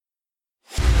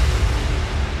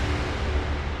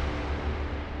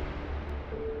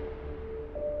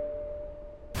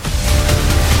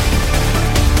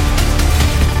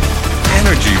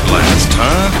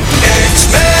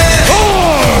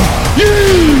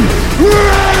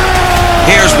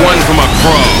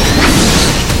Pro.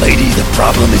 Lady, the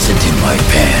problem isn't in my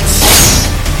pants.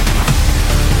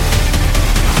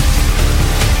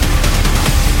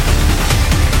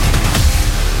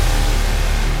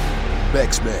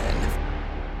 X-Men.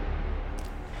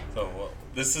 So,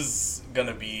 this is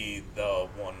gonna be the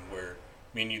one where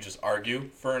me and you just argue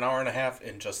for an hour and a half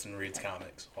and Justin reads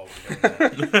comics while we're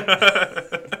doing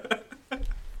that.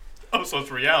 Oh, so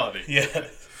it's reality. Yeah.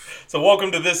 So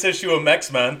welcome to this issue of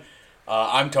X-Men.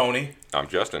 I'm Tony. I'm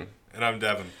Justin. And I'm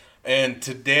Devin. And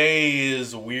today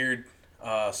is a weird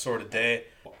sort of day.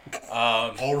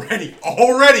 Already,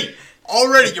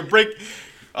 you break.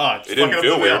 It didn't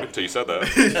feel weird until you said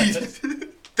that.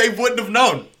 They wouldn't have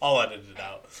known. I'll edit it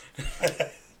out.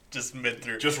 Just mid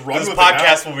through. Just run this with it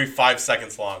podcast now. will be 5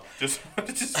 seconds long. Just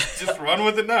run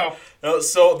with it now.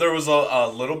 So there was a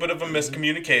little bit of a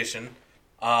miscommunication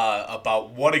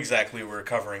about what exactly we're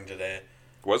covering today.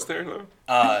 Was there, though?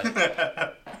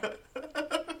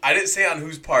 I didn't say on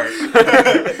whose part.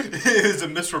 It is a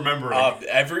misremembering.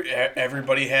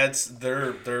 Everybody had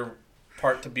their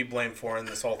part to be blamed for in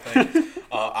this whole thing.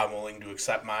 I'm willing to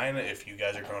accept mine. If you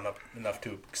guys are grown up enough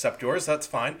to accept yours, that's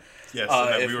fine. Yes, and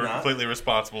that we were not, completely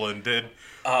responsible and did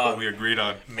what we agreed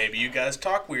on. Maybe you guys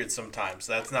talk weird sometimes.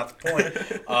 That's not the point.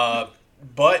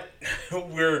 But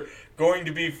we're going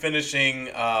to be finishing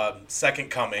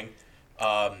Second Coming.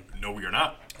 No, we are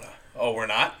not. Oh, we're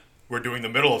not? We're doing the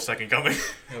middle of Second Coming.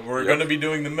 We're going to be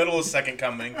doing the middle of Second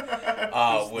Coming.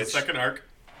 The second arc.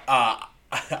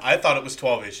 I thought it was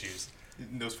 12 issues.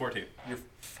 It was 14. You're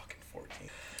fucking 14.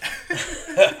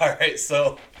 All right,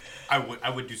 so I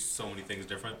would do so many things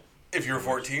different. if you're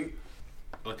 14,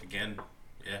 Look, again,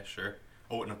 yeah, sure.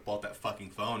 I wouldn't have bought that fucking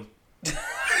phone.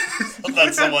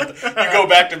 that's someone. You go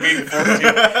back to being 14.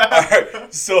 All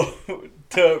right, so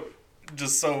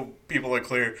just so people are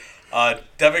clear,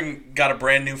 Devin got a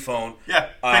brand new phone. Yeah,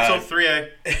 Pixel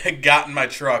 3A. Got in my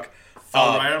truck.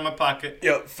 Fell right out of my pocket.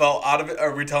 Yeah, fell out of it.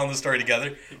 Are we telling the story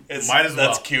together? Might as well.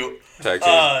 That's cute. Tag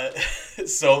team.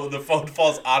 So the phone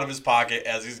falls out of his pocket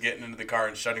as he's getting into the car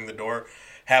and shutting the door.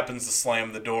 Happens to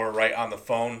slam the door right on the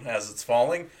phone as it's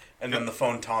falling, and then the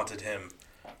phone taunted him.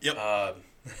 Yep.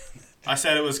 I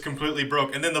said it was completely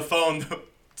broke, and then the phone,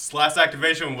 last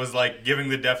activation was like giving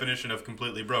the definition of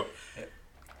completely broke.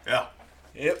 Yeah.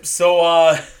 Yep.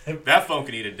 So That phone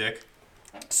can eat a dick.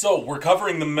 So we're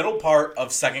covering the middle part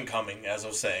of Second Coming, as I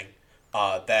was saying.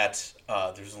 That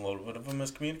there's a little bit of a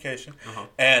miscommunication,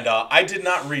 and I did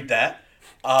not read that,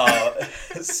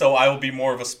 so I will be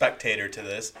more of a spectator to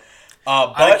this.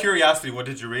 Out But of curiosity, what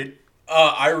did you read?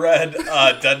 I read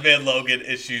Dead Man Logan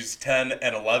issues 10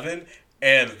 and 11,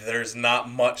 and there's not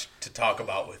much to talk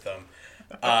about with them.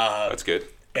 That's good.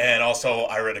 And also,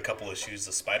 I read a couple issues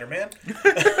of Spider-Man.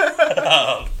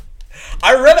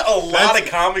 I read a lot of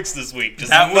comics this week,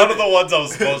 just none of the ones I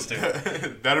was supposed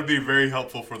to. That would be very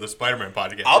helpful for the Spider-Man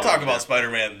podcast. I'll talk about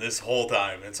Spider-Man this whole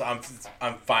time, and so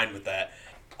I'm fine with that.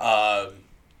 Yeah,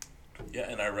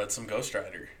 and I read some Ghost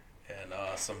Rider and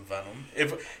some Venom.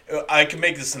 If I can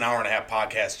make this an hour and a half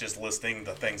podcast just listing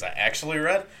the things I actually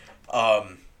read,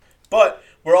 but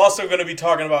we're also going to be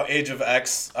talking about Age of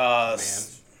X,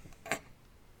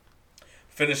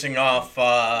 finishing off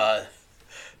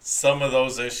some of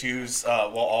those issues,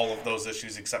 all of those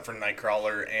issues except for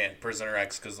Nightcrawler and Prisoner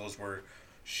X, because those were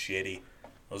shitty.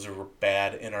 Those were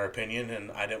bad in our opinion,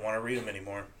 and I didn't want to read them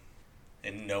anymore.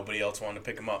 And nobody else wanted to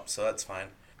pick them up, so that's fine.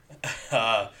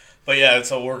 But yeah,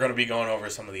 so we're going to be going over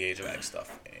some of the Age of X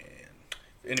stuff. And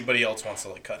if anybody else wants to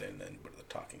like cut in and do the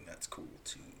talking, that's cool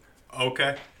too.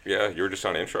 Okay. Yeah, you were just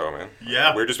on intro, man.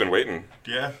 Yeah. We've just been waiting.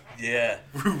 Yeah. Yeah.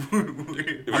 I'm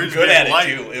I'm good at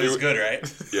it too. It was good, right?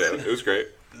 Yeah, it was great.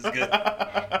 It was good.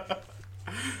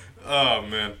 Oh,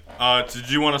 man. Did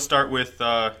you want to start with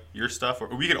your stuff? Or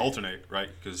we can alternate, right?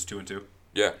 Because it's 2 and 2.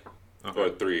 Yeah. Okay. Or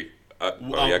 3. Yeah, I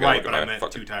gotta Right, look but at I my meant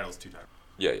fucking- two titles.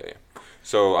 Yeah.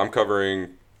 So I'm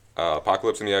covering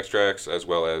Apocalypse and the Extracts as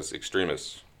well as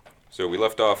Extremis. So we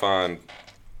left off on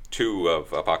 2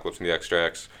 of Apocalypse and the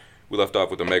Extracts. We left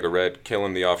off with Omega Red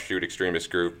killing the offshoot Extremis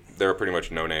group. They're pretty much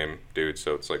no-name dudes,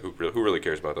 so it's like, who really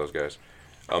cares about those guys?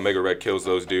 Omega Red kills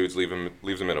those dudes, leaves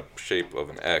them in a shape of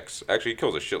an X. Actually, he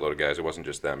kills a shitload of guys. It wasn't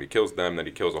just them. He kills them, then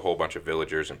he kills a whole bunch of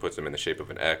villagers and puts them in the shape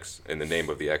of an X in the name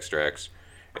of the Extracts.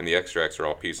 And the Extracts are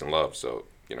all peace and love, so,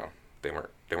 you know, they weren't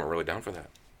really down for that.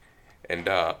 And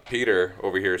Peter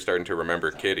over here is starting to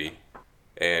remember Kitty,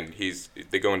 and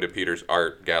they go into Peter's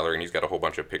art gallery, and he's got a whole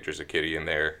bunch of pictures of Kitty in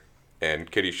there.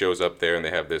 And Kitty shows up there, and they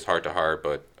have this heart-to-heart,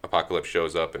 but Apocalypse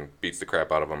shows up and beats the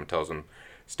crap out of him and tells him,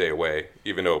 stay away,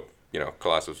 even though, you know,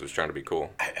 Colossus was trying to be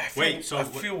cool. I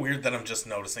feel weird that I'm just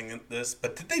noticing this,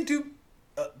 but did they do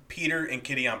Peter and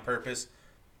Kitty on purpose.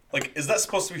 Like, is that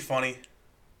supposed to be funny?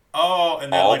 Oh,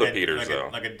 and then All like the a, Peters, like though.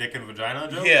 like a dick and vagina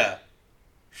joke? Yeah.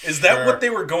 Is that Sure. what they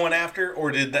were going after,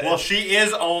 or did that? Well, she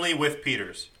is only with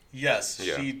Peters. yes,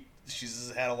 Yeah.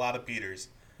 she's had a lot of Peters.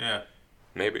 Yeah.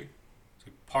 Maybe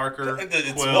Parker,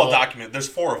 It's Quill, well documented. There's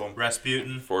 4 of them.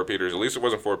 Rasputin. 4 Peters. At least it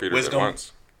wasn't 4 Peters Wisdom. at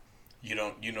once. You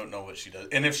don't know what she does,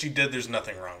 and if she did, there's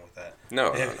nothing wrong with that.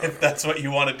 No, If that's what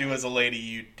you want to do as a lady,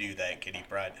 you do that, Kitty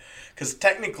Pryde. Because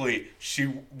technically,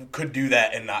 she could do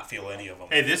that and not feel any of them.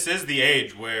 Hey, this is the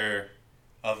age where,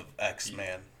 Of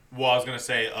X-Man. well, I was gonna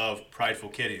say of prideful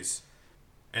kitties,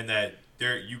 and that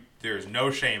there's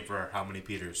no shame for how many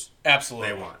Peters Absolutely.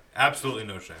 they want. Absolutely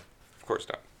no shame. Of course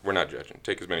not. We're not judging.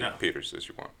 Take as many No. Peters as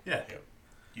you want. Yeah. Yep.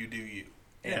 You do you.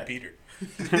 And Yeah. Peter.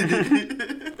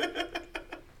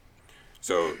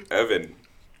 So Evan,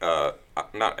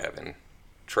 not Evan,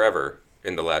 Trevor.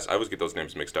 In the last, I always get those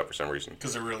names mixed up for some reason.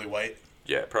 Because they're really white.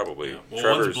 Yeah, probably. Well,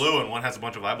 Trevor's. one's blue and one has a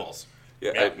bunch of eyeballs.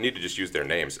 Yeah, Yeah. I need to just use their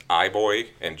names, iBoy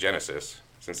and Genesis,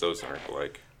 since those aren't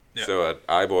alike. Yeah. So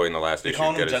iBoy in the last They issue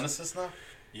call them get his- Genesis now?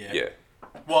 Yeah.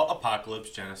 Well,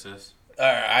 Apocalypse, Genesis.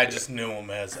 I just knew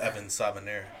him as Evan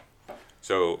Sabanero.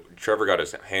 So Trevor got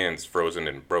his hands frozen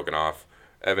and broken off.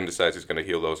 Evan decides he's going to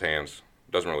heal those hands.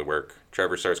 Doesn't really work.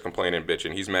 Trevor starts complaining,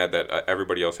 bitching. He's mad that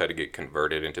everybody else had to get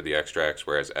converted into the extracts,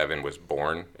 whereas Evan was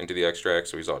born into the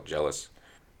extracts, so he's all jealous.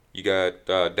 You got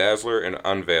Dazzler and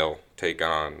Unveil take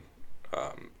on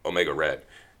Omega Red.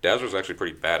 Dazzler's actually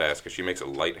pretty badass because she makes a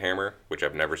light hammer, which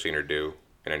I've never seen her do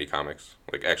in any comics.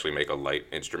 Like, actually make a light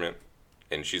instrument.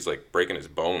 And she's, like, breaking his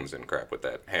bones and crap with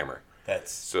that hammer.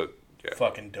 That's So, yeah,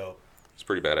 fucking dope. it's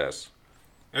pretty badass.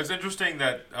 It's interesting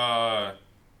that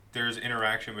there's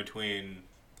interaction between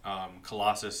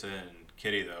Colossus and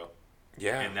Kitty, though.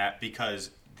 Yeah. And that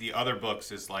because the other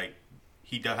books is like,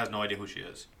 has no idea who she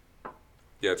is.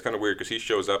 Yeah, it's kind of weird because he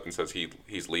shows up and says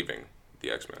he's leaving the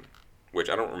X-Men, which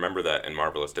I don't remember that in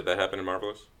Marvelous. Did that happen in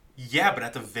Marvelous? Yeah, but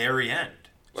at the very end.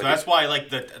 So Like that's why, like,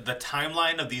 the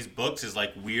timeline of these books is,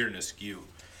 like, weird and askew.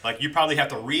 Like, you probably have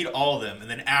to read all of them, and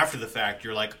then after the fact,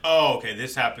 you're like, oh, okay,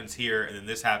 this happens here, and then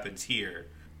this happens here.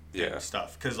 Yeah. And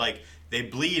stuff. Because, like, they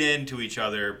bleed into each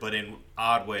other, but in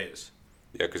odd ways.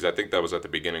 Yeah, because I think that was at the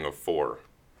beginning of 4,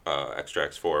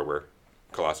 Extracts 4, where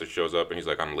Colossus shows up and he's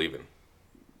like, I'm leaving.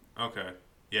 Okay.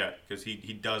 Yeah, because he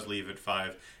does leave at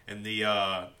 5, and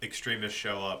the extremists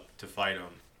show up to fight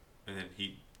him, and then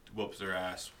he whoops their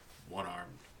ass one-armed.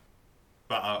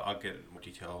 But I'll get in more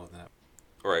detail on that.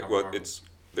 All right, How well, Marvelous.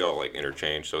 they all, like,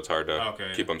 interchange, so it's hard to Okay,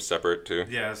 keep yeah. them separate, too.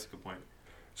 Yeah, that's a good point.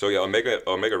 So, yeah,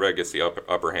 Omega Red gets the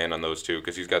upper hand on those two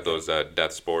because he's got those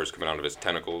death spores coming out of his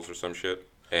tentacles or some shit.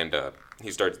 And they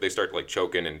start, like,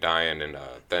 choking and dying, and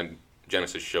then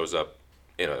Genesis shows up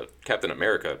in a Captain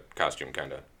America costume,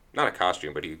 kind of. Not a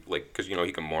costume, but he, like, because, you know,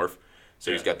 he can morph. So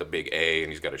he's Yeah. got the big A,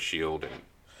 and he's got a shield, and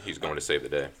he's going to save the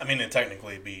day. I mean, it'd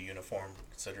technically be uniform,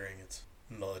 considering it's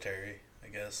military, I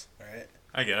guess, right?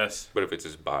 I guess. But if it's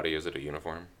his body, is it a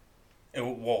uniform?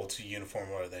 Well, it's a uniform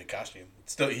rather than a costume.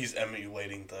 Still, he's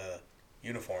emulating the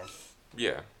uniform.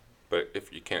 Yeah, but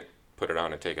if you can't put it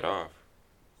on and take it off.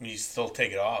 You still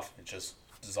take it off; it just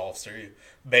dissolves through you.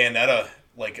 Bayonetta,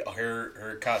 like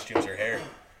her costume's her hair,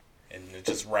 and it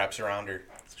just wraps around her.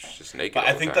 She's just naked. But all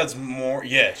I the think time. that's more.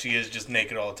 Yeah, she is just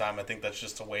naked all the time. I think that's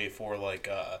just a way for like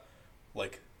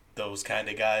those kind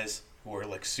of guys who are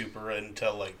like super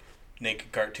into like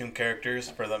naked cartoon characters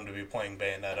for them to be playing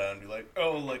Bayonetta and be like,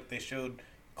 oh, like they showed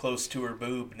close to her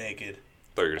boob naked.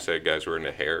 I thought you were gonna say guys who are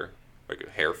into hair, like a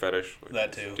hair fetish. Like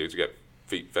That too. Dudes who got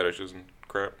feet fetishes and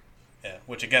crap. Yeah,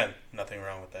 which again, nothing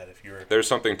wrong with that if you're. There's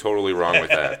something totally wrong with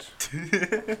that.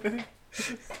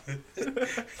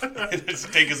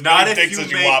 Just take as Not many if dicks you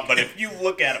as you make- want, but if you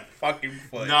look at a fucking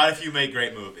foot, Not if you make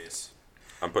great movies.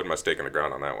 I'm putting my stake in the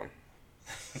ground on that one.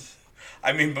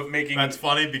 I mean, but making That's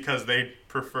funny because they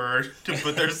prefer to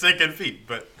put their sick in feet,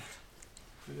 but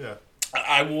yeah.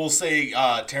 I will say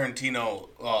Tarantino,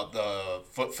 the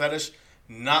foot fetish,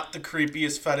 not the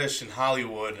creepiest fetish in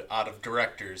Hollywood out of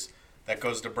directors. That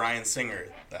goes to Bryan Singer,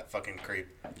 that fucking creep.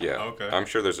 Yeah. Okay. I'm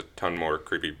sure there's a ton more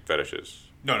creepy fetishes.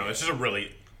 No, it's just a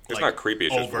really It's not creepy,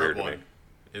 it's just overt weird to one me.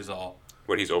 is all.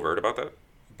 What, he's overt about that?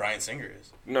 Bryan Singer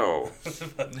is. No.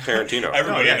 Tarantino.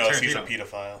 Everybody yeah, knows he's a Tarantino.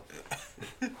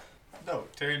 pedophile. No,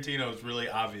 Tarantino's really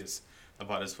obvious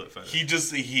about his foot fetish.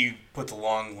 He puts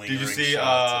long lingering Did you see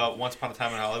shots. Once Upon a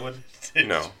Time in Hollywood?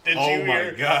 No. Did Oh you my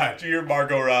hear, God. Did you hear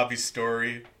Margot Robbie's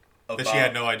story? About, That she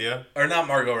had no idea? Or not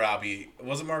Margot Robbie.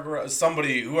 Was it Margot Robbie?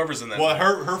 Somebody, whoever's in that. Well,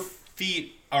 movie. her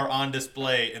feet are on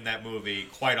display in that movie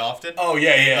quite often. Oh,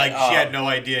 yeah, And, yeah. like, she had no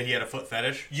idea he had a foot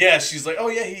fetish. Yeah, she's like, oh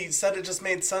yeah, he said it just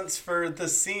made sense for the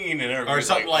scene, and Or everybody's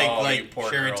something like, oh, you like poor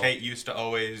Sharon girl. Tate used to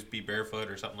always be barefoot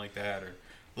or something like that. Or,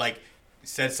 like,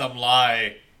 said some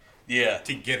lie Yeah.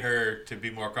 to get her to be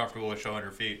more comfortable with showing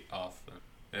her feet off.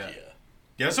 Yeah. Yeah.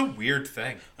 Yeah, it's a weird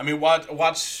thing. I mean,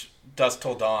 watch Dusk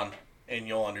Till Dawn, and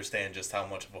you'll understand just how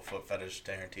much of a foot fetish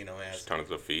Tarantino has. Tons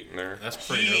of feet in there. That's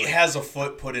pretty He early. has a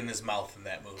foot put in his mouth in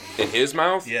that movie. In his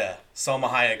mouth? Yeah, Salma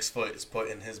Hayek's foot is put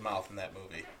in his mouth in that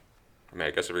movie. I mean,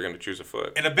 I guess if we're going to choose a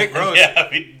foot. And a bit gross. Yeah, I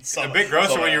mean, A bit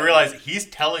grosser when you realize he's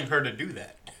telling her to do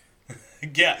that.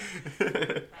 Yeah.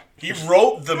 He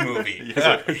wrote the movie.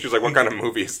 She's like, what kind of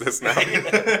movie is this now?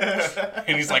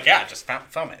 And he's like, yeah, just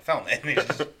film it. And he's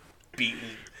just beating.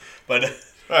 But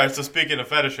Alright, so speaking of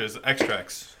fetishes,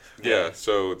 extracts. Yeah,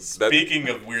 so speaking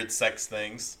of weird sex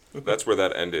things. that's where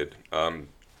that ended. Do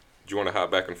you want to hop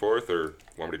back and forth, or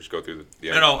want me to just go through the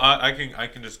end? No, I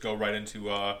can just go right into,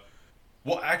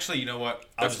 well, actually, you know what?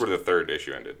 That's where the third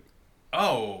issue ended.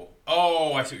 Oh,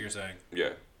 I see what you're saying.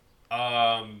 Yeah.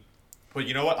 But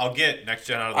you know what? I'll get Next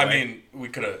Gen out of the way. I mean, we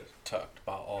could have talked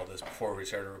about all this before we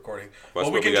started recording. Well,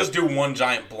 Well, we can just do one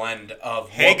giant blend of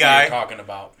Hey, what guy. we're talking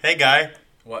about. Hey, guy.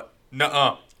 What?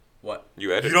 Nuh-uh. What?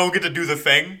 You edit. You don't get to do the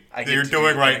thing I that get you're to do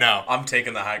doing the right thing. now. I'm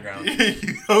taking the high ground.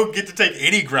 You don't get to take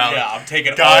any ground. Yeah, I'm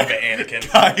taking Guy- all of it,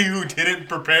 Anakin. Guy who didn't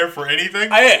prepare for anything.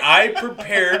 I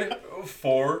prepared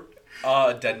for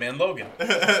Dead Man Logan.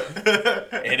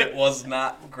 And it was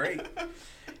not great.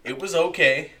 It was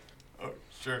okay. Oh,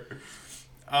 sure.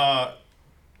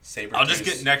 Saber I'll just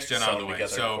get Next Gen out of the way.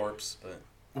 Together So- corpse,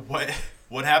 but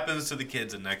What happens to the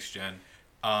kids in Next Gen?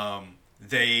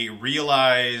 They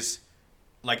realize,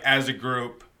 like, as a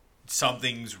group,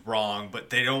 something's wrong, but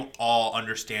they don't all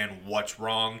understand what's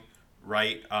wrong,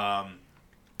 right?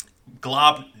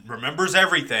 Glob remembers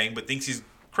everything, but thinks he's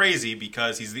crazy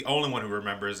because he's the only one who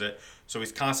remembers it. So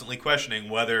he's constantly questioning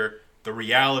whether the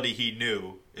reality he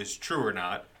knew is true or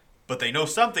not. But they know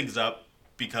something's up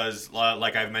because,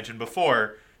 like I've mentioned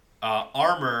before,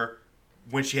 Armor,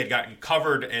 when she had gotten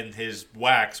covered in his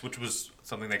wax, which was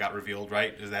something that got revealed,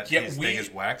 right? Is that his thing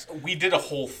is wax? We did a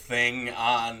whole thing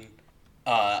on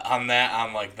that,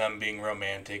 on like them being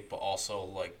romantic, but also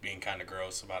like being kind of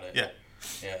gross about it. Yeah.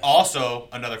 Yeah. Also,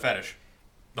 another fetish.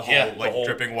 The whole,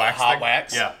 dripping wax hot thing.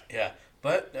 wax. Yeah. Yeah.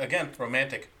 But again,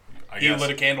 romantic. I He guess.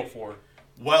 lit a candle for her.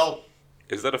 Well,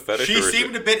 Is that a fetish? she or is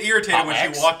seemed it a bit irritated Hot when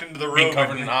wax? she walked into the room. Being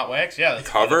covered and- in hot wax. Yeah. That's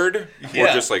covered, or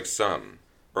Yeah. just like some?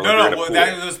 Or like you're No, in a well, pool?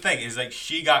 that was the thing. Is like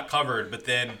she got covered, but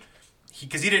then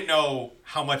because he didn't know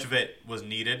how much of it was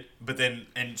needed. But then,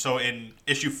 and so in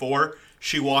issue 4,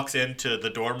 she walks into the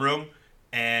dorm room,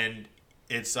 and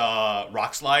it's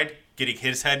Rockslide getting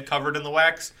his head covered in the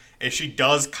wax, and she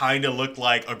does kind of look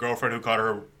like a girlfriend who caught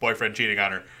her boyfriend cheating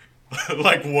on her.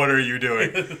 Like, what are you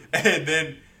doing? And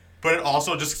then, but it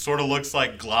also just sort of looks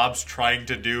like Glob's trying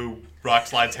to do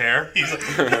Rockslide's hair. He's like,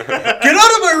 Get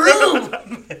out of my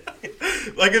room!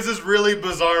 like, it's this really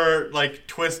bizarre, like,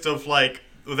 twist of, like,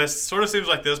 this sort of seems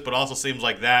like this, but also seems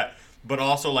like that. But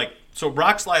also, like, so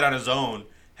Rockslide on his own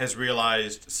has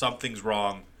realized something's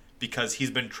wrong because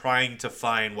he's been trying to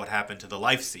find what happened to the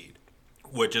Life Seed,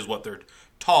 which is what they're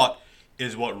taught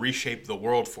is what reshaped the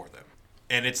world for them.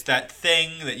 And it's that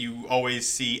thing that you always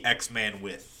see X-Man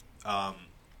with.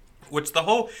 Which the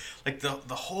whole, like,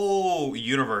 the whole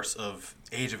universe of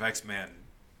Age of X-Men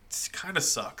kind of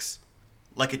sucks.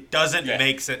 Like, it doesn't Yeah.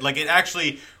 make sense. Like, it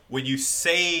actually, when you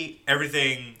say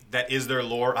everything that is their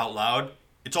lore out loud,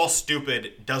 it's all stupid.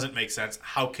 It doesn't make sense.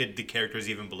 How could the characters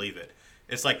even believe it?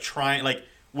 It's like trying, like,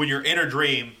 when you're in a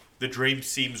dream, the dream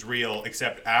seems real,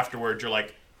 except afterwards you're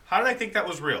like, how did I think that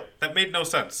was real? That made no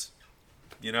sense.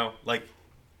 You know? Like,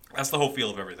 that's the whole feel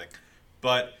of everything.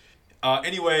 But,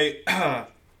 anyway,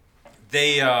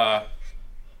 they're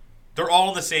all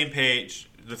on the same page,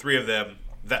 the three of them,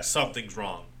 that something's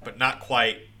wrong, but not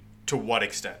quite to what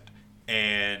extent.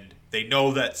 And they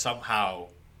know that somehow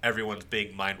everyone's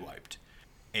being mind wiped.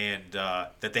 And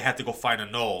that they have to go find a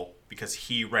Null because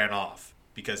he ran off.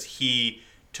 Because he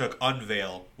took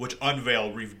Unveil, which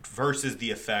Unveil reverses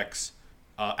the effects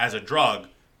as a drug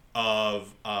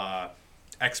of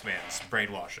X-Man's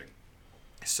brainwashing.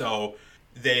 So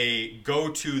they go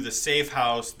to the safe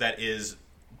house that is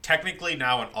technically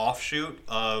now an offshoot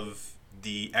of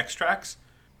the Extracts.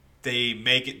 They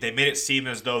made it seem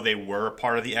as though they were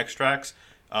part of the Extracts,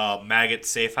 Maggot's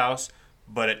safe house,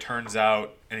 but it turns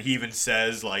out, and he even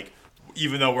says, like,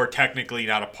 even though we're technically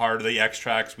not a part of the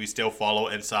Extracts, we still follow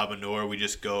Ensab and Noor. We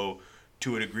just go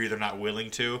to a degree they're not willing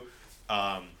to.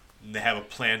 And they have a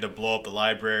plan to blow up the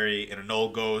library, and a Null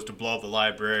goes to blow up the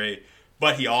library.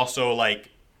 but he also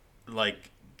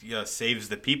saves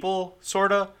the people,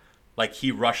 sorta. Like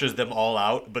he rushes them all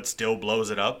out, but still blows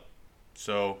it up.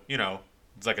 So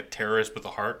it's like a terrorist with a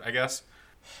heart, I guess.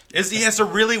 He has a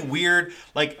really weird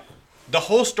the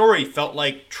whole story felt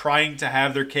like trying to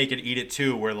have their cake and eat it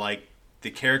too, where like the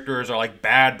characters are like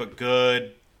bad but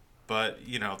good, but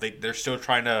they're still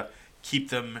trying to keep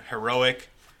them heroic.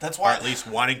 That's why, or at least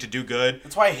wanting to do good.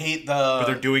 That's why I hate but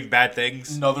they're doing bad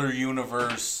things. Another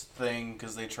universe thing,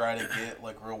 because they try to get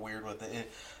like real weird with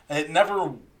it. It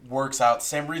never works out.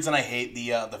 Same reason I hate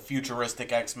the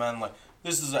futuristic X-Men. Like,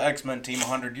 this is an X-Men team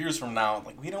 100 years from now.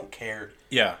 Like, we don't care.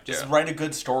 Yeah, Just write a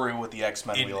good story with the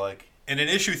X-Men we like. And in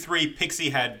issue 3, Pixie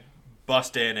had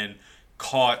bust in and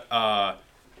caught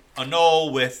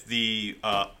Anole with the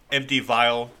empty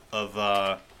vial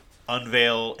of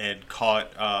Unveil and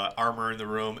caught Armor in the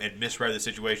room and misread the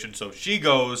situation. So she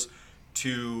goes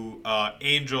to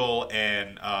Angel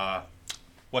and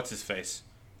what's his face?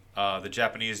 The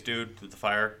Japanese dude with the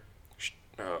fire.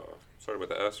 Started with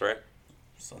the S, right?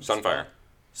 Sunfire.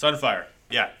 Sunfire.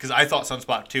 Yeah, because I thought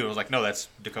Sunspot too. I was like, no, that's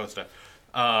DaCosta.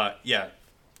 Yeah.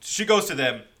 She goes to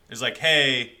them, is like,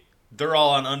 hey, they're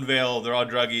all on Unveil, they're all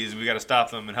druggies, we got to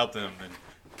stop them and help them. And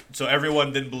so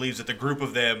everyone then believes that the group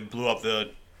of them blew up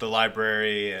the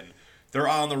library, and they're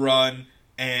on the run,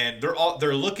 and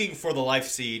they're looking for the life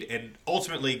seed, and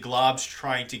ultimately Glob's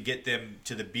trying to get them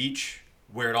to the beach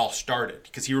where it all started,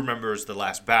 because he remembers the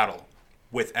last battle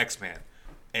with X-Man,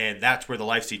 and that's where the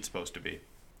life seed's supposed to be.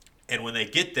 And when they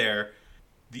get there,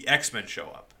 the X-Men show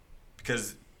up,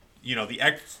 because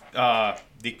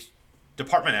the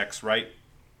Department X, right?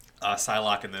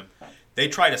 Psylocke and them, they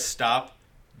try to stop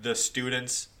the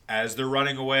students as they're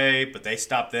running away, but they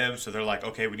stop them, so they're like,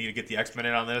 okay, we need to get the X-Men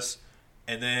in on this.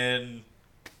 And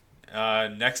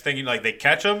then next thing, they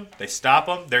catch them, they stop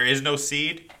them, there is no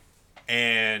seed,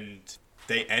 and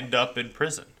they end up in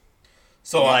prison.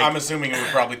 So I'm assuming it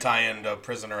would probably tie into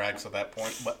Prisoner X at that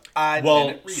point, but I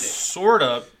didn't read it. Sort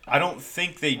of. I don't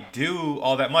think they do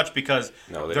all that much because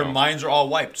their minds are all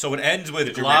wiped. So it ends with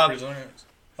Did you Glob. read Prisoner X?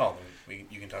 Oh,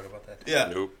 you can talk about that.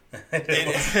 Yeah. Nope.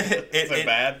 Is it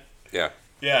bad? Yeah.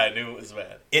 Yeah, I knew it was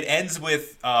bad. It ends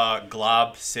with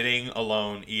Glob sitting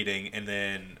alone eating, and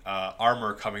then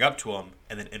Armor coming up to him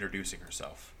and then introducing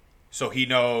herself. So he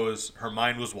knows her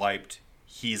mind was wiped.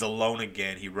 He's alone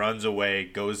again. He runs away,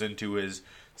 goes into his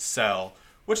cell,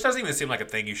 which doesn't even seem like a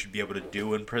thing you should be able to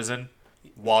do in prison.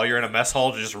 While you're in a mess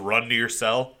hall, to just run to your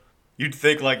cell. You'd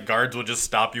think guards would just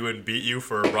stop you and beat you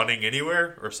for running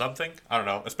anywhere or something. I don't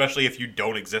know, especially if you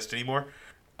don't exist anymore.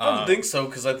 I don't think so,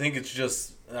 because I think it's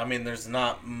just, there's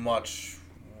not much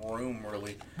room,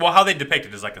 really. Well, how they depict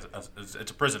it is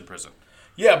it's a prison.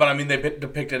 Yeah, but they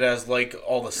depict it as,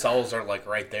 all the cells are,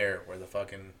 right there, where the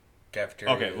fucking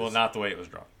cafeteria is. Okay, well, not the way it was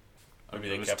drawn. Maybe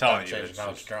they was kept telling on you, changing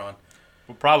how it's drawn.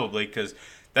 Well, probably, because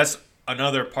that's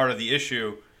another part of the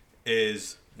issue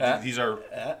is these are...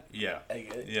 Yeah. I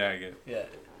get it. Yeah, I get it.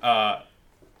 Yeah.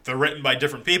 They're written by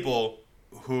different people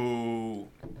who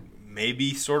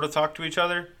maybe sort of talk to each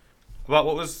other about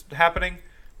what was happening,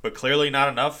 but clearly not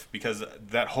enough, because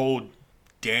that whole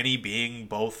Danny being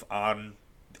both on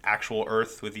actual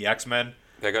Earth with the X-Men...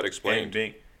 That got explained.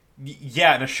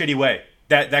 Yeah, in a shitty way.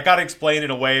 That got explained in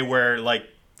a way where,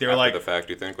 they were after the fact,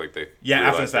 you think? After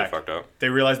the fact. They fucked up? They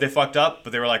realized they fucked up,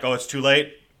 but they were like, oh, it's too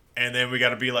late. And then we got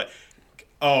to be like,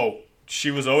 oh, she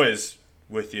was always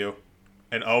with you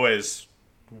and always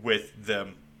with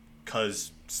them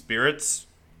because spirits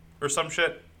or some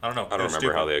shit. I don't know. I don't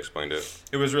remember how they explained it.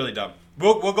 It was really dumb.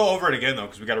 We'll go over it again, though,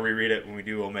 because we got to reread it when we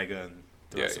do Omega and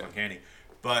the rest of Uncanny.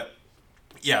 But,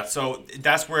 yeah, so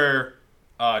that's where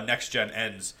Next Gen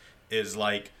ends, is do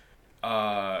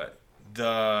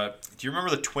you remember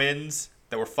the twins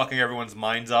that were fucking everyone's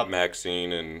minds up?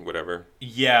 Maxine and whatever.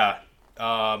 Yeah.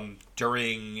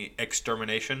 During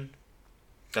Extermination.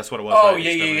 That's what it was. Oh, right?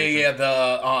 yeah.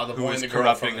 The Who boy was and the girl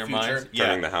corrupting from the their future. minds. Yeah.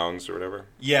 Turning the hounds or whatever.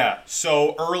 Yeah.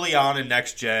 So early on in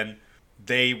Next Gen,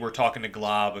 they were talking to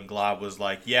Glob, and Glob was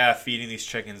like, yeah, feeding these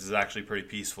chickens is actually pretty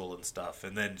peaceful and stuff.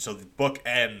 And then, so the book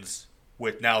ends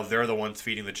with now they're the ones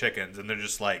feeding the chickens, and they're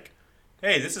just like,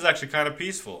 hey, this is actually kind of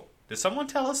peaceful. Did someone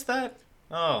tell us that?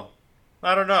 Oh,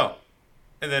 I don't know.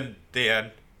 And then the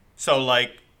end. So,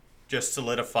 just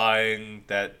solidifying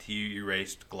that he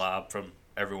erased Glob from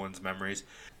everyone's memories.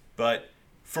 But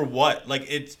for what?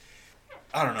 It's...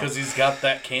 I don't know. Because he's got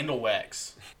that candle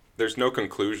wax. There's no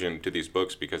conclusion to these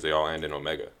books because they all end in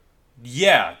Omega.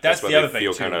 Yeah, that's the other thing, They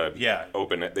feel too. kind of yeah.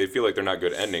 open. They feel like they're not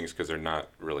good endings because they're not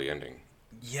really ending.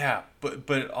 Yeah,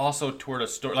 but also toward a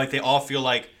story. They all feel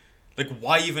like,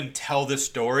 why even tell this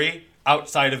story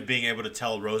outside of being able to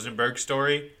tell Rosenberg's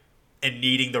story? and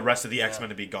needing the rest of the X-Men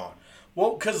to be gone.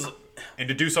 Well, because And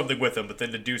to do something with them, but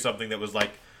then to do something that was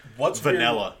like what's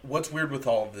vanilla. What's weird with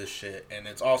all of this shit, and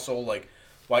it's also like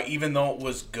why even though it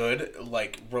was good,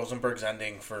 like Rosenberg's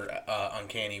ending for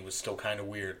Uncanny was still kind of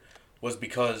weird, was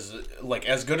because like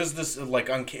as good as this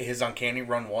like his Uncanny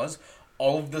run was,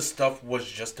 all of this stuff was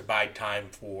just to buy time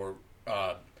for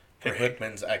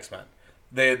Hickman's X-Men.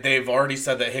 They've already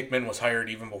said that Hickman was hired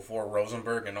even before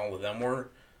Rosenberg and all of them were,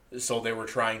 so they were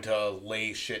trying to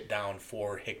lay shit down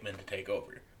for Hickman to take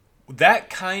over. That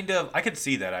kind of, I could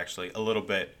see that actually a little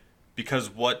bit, because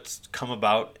what's come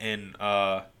about in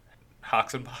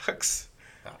Hawks and Box,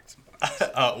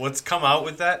 what's come out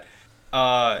with that,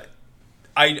 I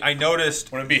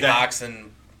noticed. Wouldn't it be that, Hawks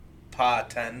and Pa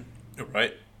 10?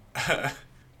 right?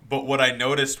 But what I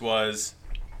noticed was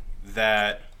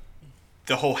that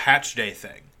the whole Hatch Day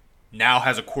thing now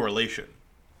has a correlation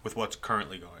with what's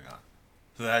currently going on.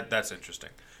 So that's interesting.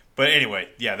 But anyway,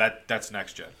 yeah, that's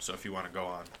next gen. So if you want to go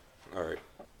on. All right.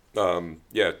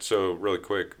 Yeah, so really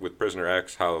quick, with Prisoner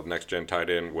X, how Next Gen tied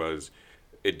in was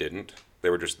it didn't. They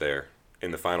were just there.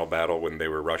 In the final battle when they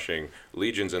were rushing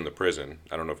Legion's in the prison.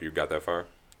 I don't know if you got that far.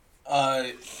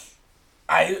 I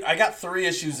got 3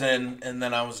 issues in, and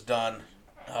then I was done.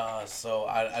 So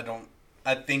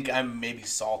I think I maybe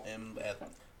saw him at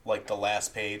like the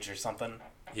last page or something.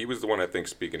 He was the one, I think,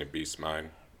 speaking of Beast's mind.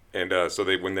 And so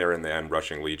when they're in the end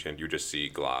rushing Legion, you just see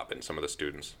Glob and some of the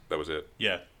students. That was it.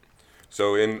 Yeah.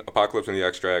 So in Apocalypse and the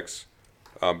Extracts,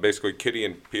 basically Kitty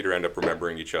and Peter end up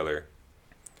remembering each other.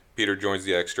 Peter joins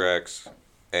the Extracts,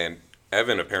 and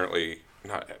Evan apparently,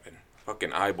 not Evan,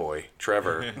 fucking Eye-Boy,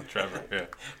 Trevor. Trevor, yeah.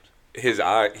 His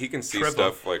eye, he can see Trevor.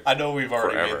 stuff like I know we've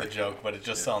already forever. made the joke, but it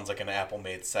just sounds like an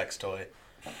Apple-made sex toy.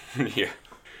 Yeah.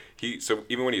 So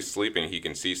even when he's sleeping, he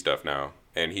can see stuff now,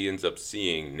 and he ends up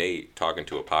seeing Nate talking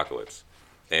to Apocalypse.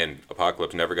 And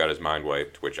Apocalypse never got his mind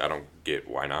wiped, which I don't get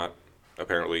why not.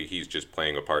 Apparently, he's just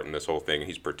playing a part in this whole thing, and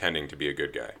he's pretending to be a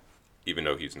good guy, even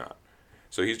though he's not.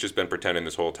 So he's just been pretending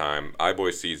this whole time.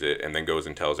 Eye-Boy sees it and then goes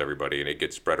and tells everybody, and it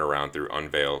gets spread around through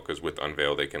Unveil, because with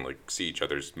Unveil, they can like see each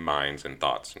other's minds and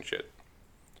thoughts and shit.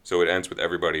 So it ends with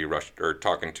everybody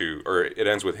it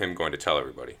ends with him going to tell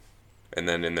everybody. And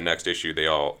then in the next issue, they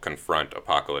all confront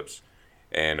Apocalypse,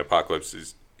 and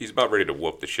Apocalypse he's about ready to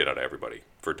whoop the shit out of everybody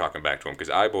for talking back to him, because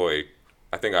I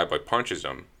think Eye-Boy punches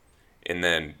him, and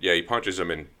then, yeah, he punches him,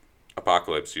 and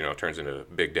Apocalypse, turns into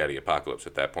Big Daddy Apocalypse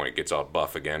at that point, gets all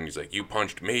buff again. He's like, you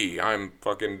punched me, I'm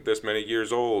fucking this many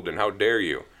years old, and how dare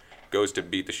you? Goes to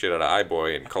beat the shit out of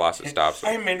Eye-Boy, and Colossus stops him.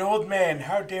 I'm an old man,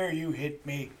 how dare you hit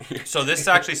me? So this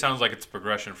actually sounds like it's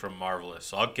progression from Marvelous.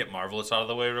 So I'll get Marvelous out of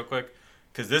the way real quick,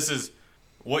 because this is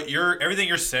everything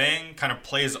you're saying kind of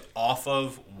plays off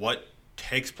of what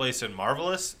takes place in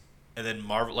Marvelous, and then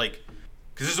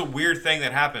because this is a weird thing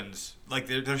that happens. Like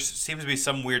there seems to be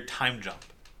some weird time jump,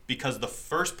 because the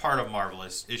first part of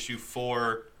Marvelous, issue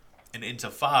 4 and into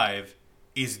 5,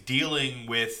 is dealing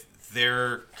with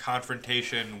their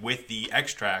confrontation with the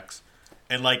Extracts,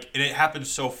 and it happens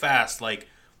so fast.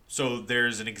 So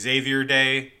there's an Xavier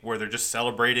Day where they're just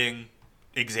celebrating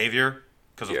Xavier,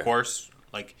 because of course,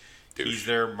 he's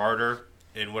their martyr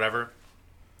and whatever.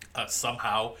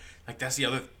 Somehow, that's the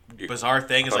other bizarre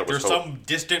thing, is there's some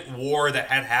distant war that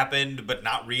had happened, but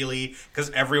not really, because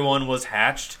everyone was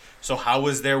hatched. So how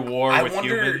was their war with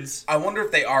humans? I wonder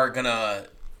if they are gonna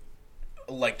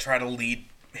try to lead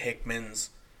Hickman's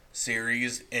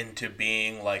series into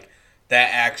being that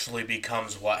actually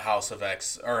becomes what House of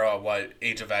X or what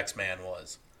Age of X-Man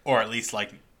was, or at least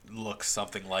looks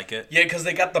something like it. Yeah, because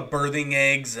they got the birthing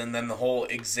eggs, and then the whole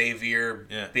Xavier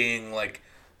being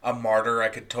a martyr. I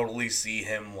could totally see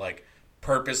him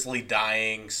purposely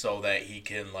dying so that he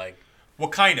can Well,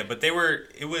 kind of, but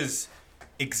it was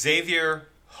Xavier,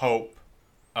 Hope,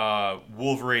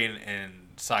 Wolverine, and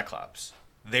Cyclops.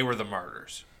 They were the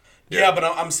martyrs. Yeah, but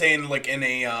I'm saying in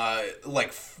a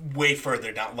way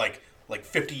further down,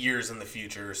 50 years in the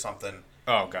future or something.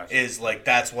 Oh, gotcha. Is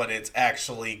that's what it's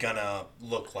actually gonna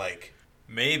look like.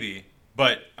 Maybe,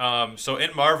 but so in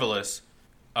Marvelous,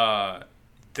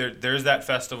 there's that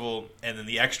festival, and then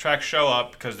the Extracts show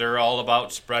up because they're all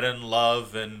about spreading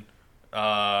love and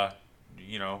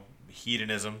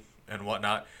hedonism and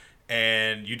whatnot,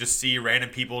 and you just see random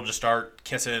people just start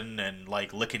kissing and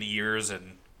licking ears,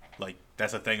 and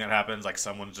that's a thing that happens.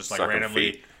 Someone's just Sucking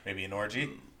randomly feet. Maybe an orgy.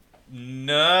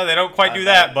 No, they don't quite do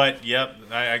that, but yep,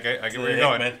 I get where you're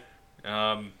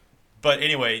going. But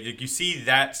anyway, you see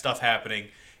that stuff happening,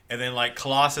 and then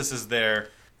Colossus is there,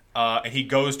 and he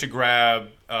goes to grab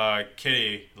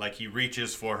Kitty, he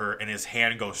reaches for her, and his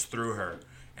hand goes through her,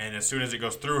 and as soon as it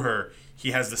goes through her,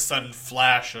 he has the sudden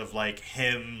flash of like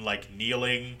him like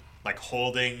kneeling, like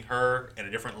holding her in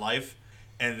a different life,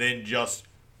 and then just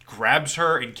grabs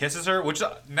her and kisses her. Which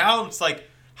now it's like,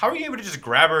 how are you able to just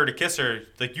grab her to kiss her?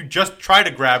 Like, you just try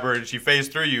to grab her and she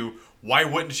phased through you. Why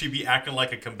wouldn't she be acting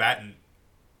like a combatant,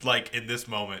 like, in this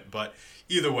moment? But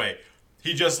either way,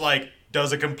 he just, like,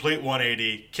 does a complete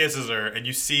 180, kisses her, and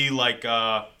you see, like,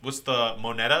 what's the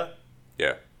Moneta?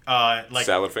 Yeah. Like,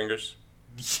 Salad fingers.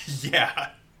 yeah.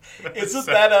 Isn't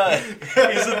that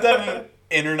an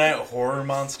internet horror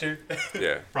monster?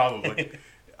 Yeah. Probably.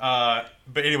 But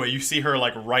anyway, you see her,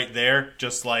 like, right there,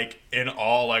 just, like, in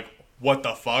awe, like, what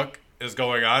the fuck is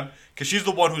going on? Because she's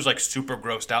the one who's, like, super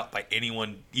grossed out by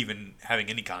anyone even having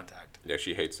any contact. Yeah,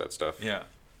 she hates that stuff. Yeah.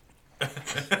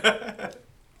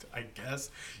 I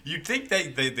guess. You'd think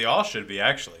they all should be,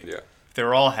 actually. Yeah. If they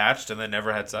were all hatched and then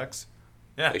never had sex.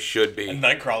 Yeah. They should be. And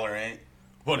Nightcrawler ain't.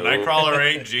 Well, No. Nightcrawler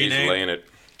ain't, Jean He's ain't. laying it.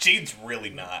 Jean's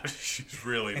really not. She's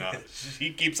really not.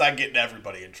 She keeps on getting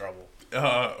everybody in trouble.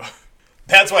 Uh,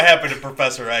 That's what happened to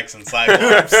Professor X and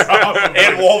Cyclops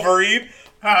and Wolverine.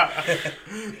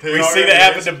 We see it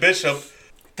happen to Bishop.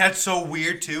 That's so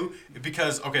weird, too,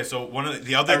 because, okay, so one of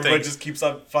the other Everybody things... just keeps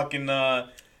on fucking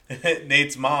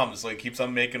Nate's mom, so he keeps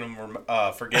on making him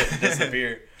forget and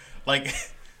disappear. Like,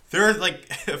 there are, like,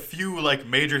 a few, like,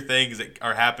 major things that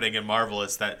are happening in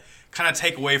Marvelous that kind of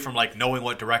take away from, like, knowing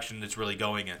what direction it's really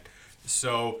going in.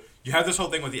 So, you have this whole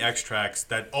thing with the extracts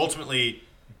that ultimately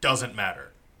doesn't matter.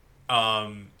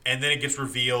 And then it gets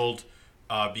revealed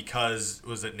because,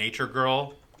 was it Nature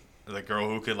Girl? The girl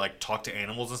who could, like, talk to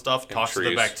animals and stuff, talks to the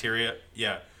trees. bacteria.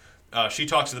 Yeah. She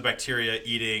talks to the bacteria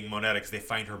eating Moneta because they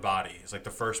find her body. It's, like, the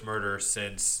first murder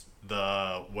since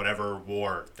the whatever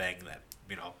war thing that,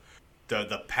 you know,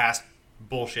 the past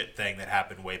bullshit thing that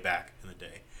happened way back in the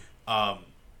day.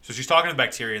 So she's talking to the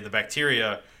bacteria, and the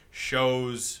bacteria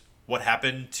shows what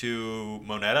happened to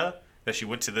Moneta, that she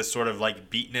went to this sort of,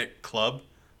 like, beatnik club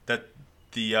that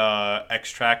the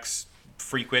extracts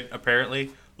frequent, apparently,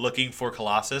 looking for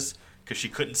Colossus, because she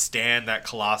couldn't stand that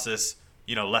Colossus,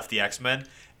 you know, left the X-Men.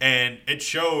 And it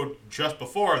showed just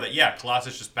before that, yeah,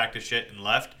 Colossus just backed to shit and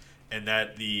left, and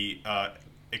that the,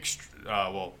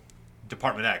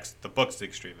 Department X, the book's the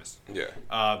Extremist. Yeah.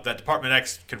 That Department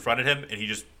X confronted him, and he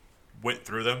just went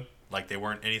through them like they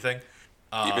weren't anything.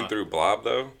 Even through Blob,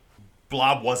 though?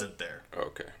 Blob wasn't there.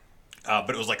 Okay.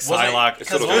 But it was like Was it- Psylocke.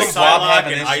 because It was wasn't Blob Psylocke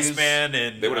having and issues? Iceman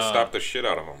and... They would have stopped the shit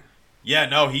out of him. Yeah,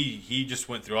 no, he just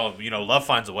went through all of them. You know, love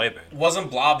finds a way, man. Wasn't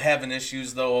Blob having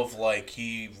issues, though, of, like,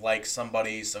 he liked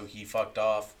somebody, so he fucked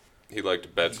off? He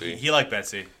liked Betsy. He liked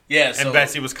Betsy. Yeah, so... And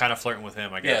Betsy was kind of flirting with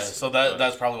him, I Yeah, guess. so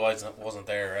that's probably why it wasn't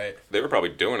there, right? They were probably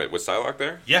doing it. Was Psylocke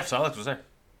there? Yeah, Psylocke was there.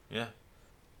 Yeah.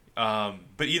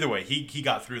 But either way, he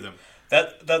got through them.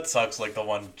 That sucks, like, the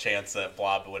one chance that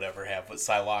Blob would ever have with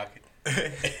Psylocke.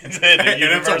 And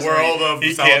it's a world of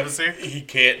celibacy. He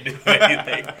can't do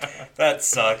anything. That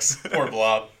sucks. Poor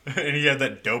Blob. And he had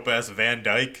that dope-ass Van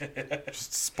Dyke,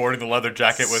 just sporting the leather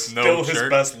jacket with no Still shirt. his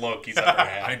best look he's ever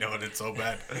had. I know, and it's so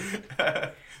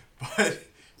bad. But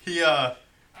he,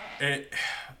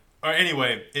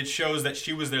 anyway, it shows that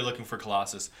she was there looking for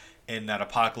Colossus, and that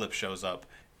Apocalypse shows up,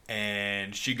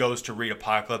 and she goes to read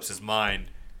Apocalypse's mind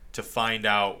to find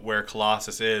out where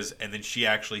Colossus is, and then she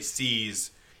actually sees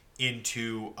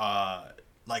into,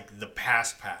 like, the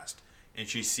past, and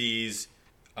she sees,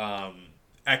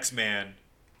 X-Man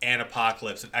and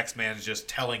Apocalypse, and X-Man's just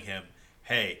telling him,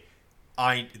 hey,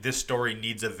 this story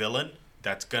needs a villain.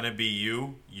 That's going to be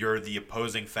you. You're the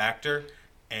opposing factor,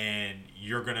 and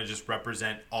you're going to just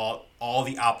represent all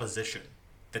the opposition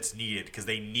that's needed, because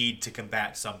they need to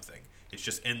combat something. It's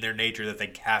just in their nature that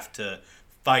they have to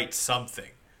fight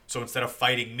something. So instead of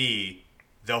fighting me,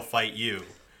 they'll fight you.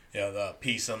 Yeah, the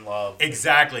peace and love.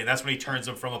 Exactly, and that's when he turns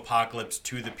them from Apocalypse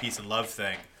to the peace and love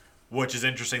thing, which is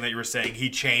interesting that you were saying he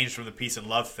changed from the peace and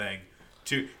love thing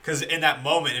to, because in that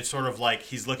moment it's sort of like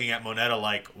he's looking at Moneta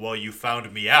like, well, you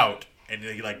found me out, and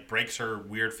he like breaks her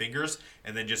weird fingers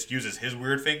and then just uses his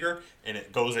weird finger and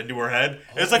it goes into her head.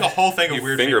 It's like a whole thing of He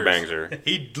weird finger fingers. bangs her.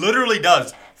 He literally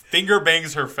does finger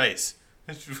bangs her face,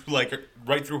 like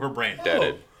right through her brain.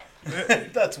 Deaded.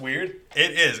 That's weird.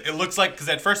 It is. It looks like, because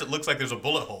at first it looks like there's a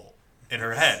bullet hole in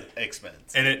her head. X-Men.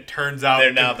 And it turns out They're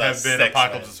to now the have been sex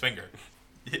Apocalypse's finger.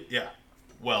 Yeah.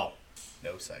 Well,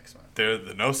 No sex, man. they're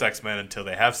the no sex men until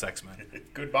they have sex men.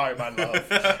 Goodbye, my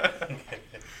love.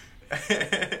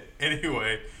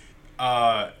 Anyway,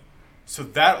 so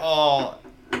that all,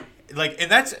 like,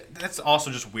 and that's also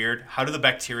just weird. How do the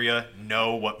bacteria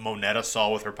know what Moneta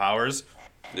saw with her powers?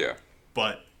 Yeah.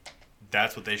 But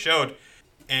that's what they showed.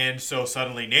 And so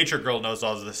suddenly Nature Girl knows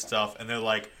all of this stuff, and they're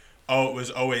like, oh, it was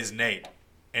always Nate.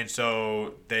 And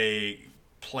so they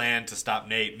plan to stop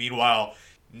Nate. Meanwhile,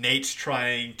 Nate's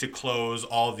trying to close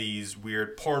all these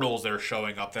weird portals that are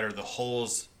showing up that are the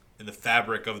holes in the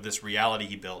fabric of this reality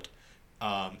he built.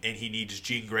 And he needs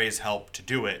Jean Grey's help to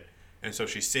do it. And so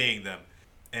she's seeing them.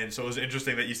 And so it was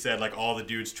interesting that you said, like, all the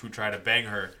dudes who try to bang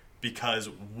her, because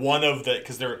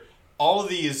all of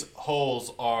these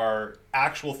holes are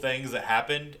actual things that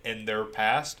happened in their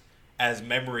past as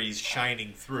memories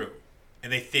shining through.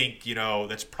 And they think,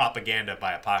 that's propaganda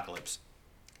by Apocalypse.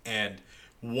 And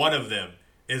one of them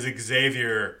is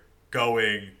Xavier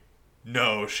going,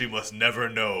 no, she must never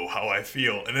know how I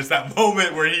feel. And it's that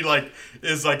moment where he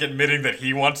is admitting that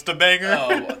he wants to bang her.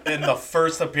 Oh, in the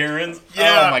first appearance?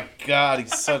 Yeah. Oh my god,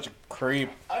 he's such a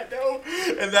creep. I know.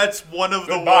 And that's one of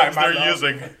the Goodbye, ones my they're love.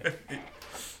 using.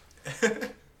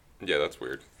 Yeah, that's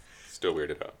weird. Still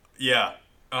weirded out. Yeah.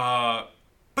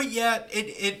 But yeah,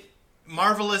 it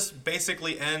Marvelous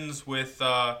basically ends with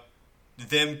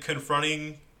them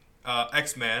confronting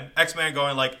X-Man. X-Man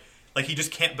going like he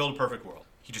just can't build a perfect world.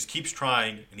 He just keeps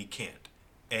trying and he can't.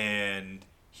 And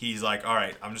he's like, all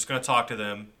right, I'm just going to talk to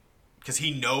them because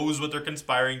he knows what they're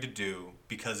conspiring to do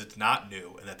because it's not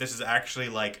new and that this is actually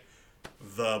like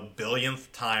the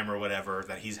billionth time or whatever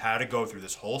that he's had to go through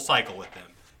this whole cycle with them.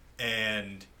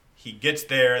 And he gets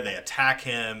there, they attack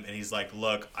him, and he's like,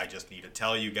 look, I just need to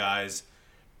tell you guys,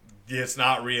 it's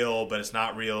not real, but it's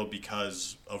not real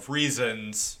because of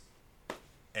reasons.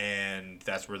 And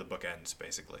that's where the book ends,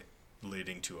 basically,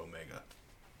 leading to Omega.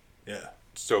 Yeah.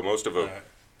 So most of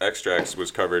Extracts was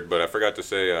covered, but I forgot to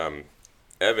say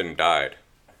Evan died.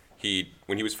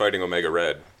 When he was fighting Omega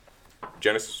Red,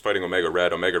 Genesis was fighting Omega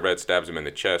Red stabs him in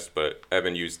the chest, but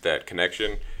Evan used that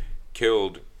connection,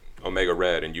 killed Omega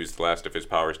Red, and used the last of his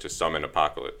powers to summon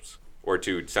Apocalypse, or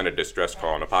to send a distress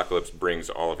call, and Apocalypse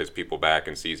brings all of his people back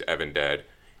and sees Evan dead,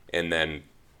 and then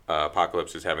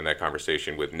Apocalypse is having that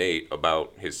conversation with Nate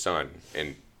about his son,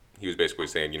 and he was basically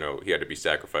saying, he had to be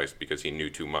sacrificed because he knew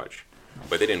too much.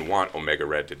 But they didn't want Omega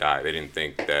Red to die. They didn't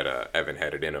think that Evan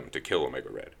had it in him to kill Omega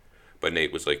Red. But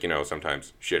Nate was like,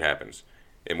 sometimes shit happens.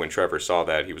 And when Trevor saw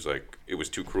that, he was like, it was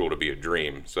too cruel to be a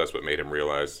dream. So that's what made him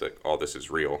realize that all this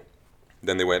is real.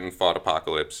 Then they went and fought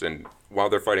Apocalypse, and while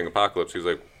they're fighting Apocalypse, he's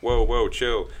like, whoa,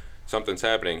 chill. Something's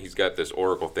happening. He's got this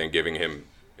oracle thing giving him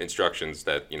instructions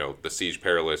that, the Siege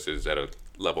Perilous is at a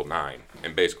level 9.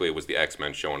 And basically it was the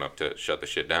X-Men showing up to shut the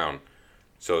shit down.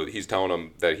 So he's telling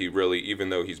him that he really, even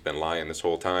though he's been lying this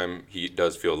whole time, he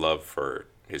does feel love for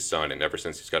his son. And ever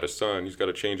since he's got a son, he's got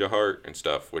a change of heart and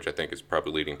stuff, which I think is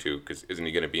probably leading to, because isn't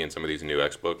he going to be in some of these new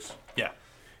X books? Yeah.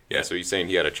 Yeah, so he's saying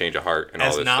he had a change of heart and all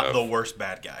As this not stuff. the worst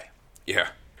bad guy. Yeah.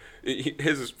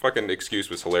 His fucking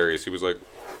excuse was hilarious. He was like,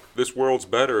 this world's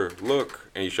better, look.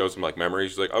 And he shows him,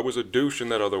 memories. He's like, I was a douche in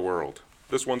that other world.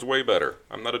 This one's way better.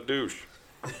 I'm not a douche.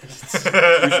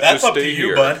 That's up to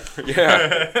you, bud.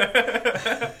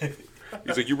 Yeah.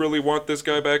 He's like, you really want this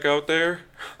guy back out there?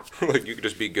 You could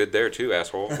just be good there too,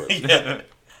 asshole. But. Yeah.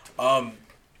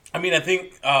 I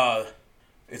think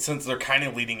since they're kind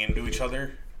of leading into each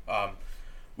other,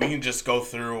 we can just go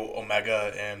through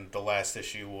Omega and the last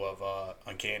issue of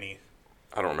Uncanny.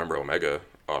 I don't remember Omega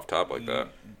off top like that.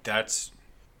 That's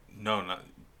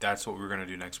what we're going to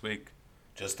do next week.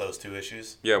 Just those 2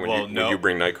 issues? Yeah, when you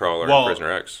bring Nightcrawler and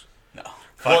Prisoner X. No.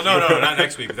 No, not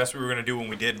next week. But that's what we were going to do when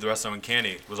we did the rest of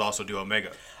Uncanny, was also do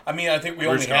Omega. I think we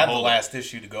only just gonna had the hold last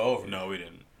issue to go over. No, we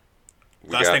didn't.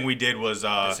 We Last got thing we did was...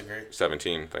 Disagree.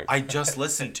 17, I think. I just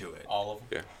listened to it. All of them?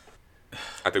 Yeah.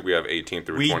 I think we have 18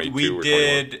 through 22 We or 21.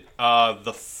 did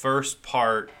the first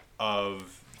part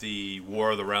of the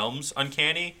War of the Realms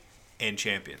Uncanny and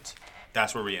Champions.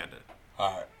 That's where we ended.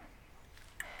 All right.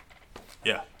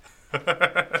 Yeah.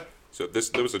 So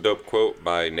there was a dope quote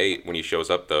by Nate when he shows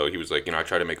up, though. He was like, I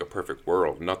tried to make a perfect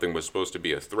world. Nothing was supposed to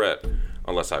be a threat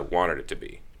unless I wanted it to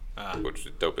be, which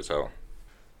is dope as hell.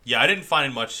 Yeah, I didn't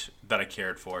find much that I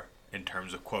cared for in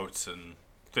terms of quotes and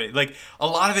a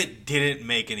lot of it didn't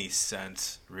make any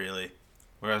sense, really.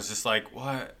 Where I was just like,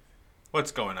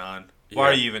 what's going on? Why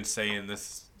are you even saying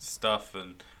this stuff?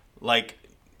 And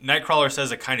Nightcrawler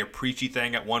says a kind of preachy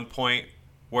thing at one point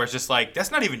where it's just that's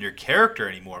not even your character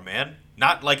anymore, man.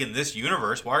 Not in this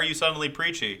universe. Why are you suddenly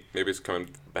preachy? Maybe it's coming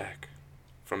back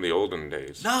from the olden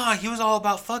days. Nah, he was all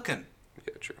about fucking.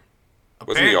 Yeah, true.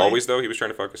 Apparently. Wasn't he always, though? He was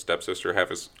trying to fuck his stepsister half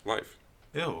his life.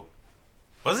 Ew.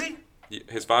 Was he?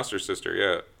 His foster sister,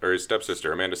 yeah. Or his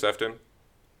stepsister, Amanda Sefton.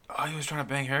 Oh, he was trying to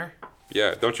bang her?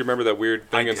 Yeah, don't you remember that weird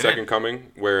thing in didn't. Second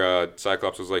Coming where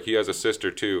Cyclops was like, he has a sister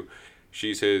too.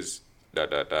 She's his ...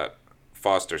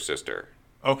 foster sister.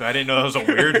 Okay, I didn't know that was a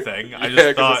weird thing. I Yeah, just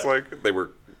because thought. it's like they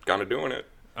were kind of doing it.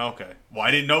 Okay. Well,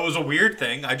 I didn't know it was a weird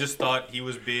thing. I just thought he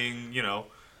was being,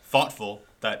 thoughtful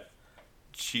that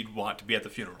she'd want to be at the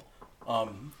funeral.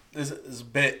 This is a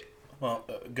bit, well,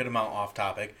 a good amount off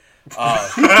topic.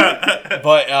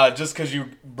 But just because you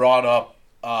brought up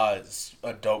a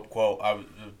dope quote,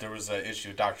 there was an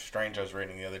issue of Doctor Strange I was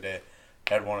reading the other day.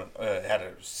 Had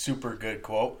a super good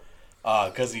quote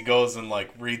because he goes and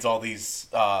like reads all these.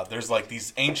 There's like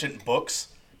these ancient books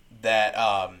that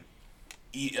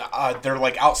they're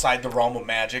like outside the realm of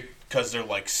magic because they're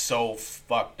like so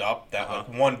fucked up that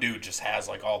like one dude just has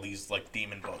like all these like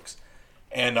demon books.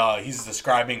 And he's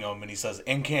describing them, and he says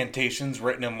incantations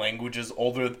written in languages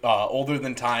older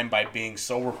than time by being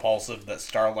so repulsive that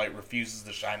starlight refuses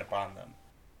to shine upon them.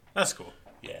 That's cool.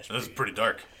 Yeah, This is pretty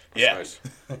dark. yeah, Nice.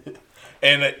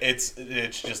 and it's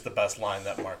just the best line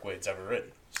that Mark Waid's ever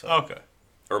written. So. Okay.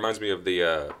 It reminds me of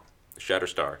the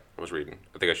Shatterstar I was reading.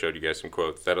 I think I showed you guys some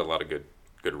quotes. That had a lot of good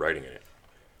writing in it.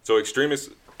 So Extremis,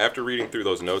 after reading through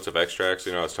those notes of extracts,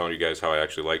 I was telling you guys how I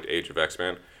actually liked Age of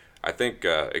X-Men. I think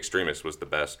Extremis was the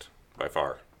best by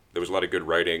far. There was a lot of good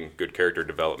writing, good character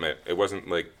development. It wasn't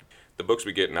like the books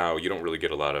we get now, you don't really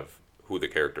get a lot of who the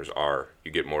characters are.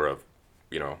 You get more of,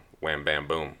 wham, bam,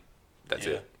 boom. That's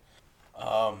it.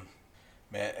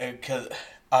 Man, because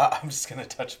I'm just gonna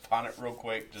touch upon it real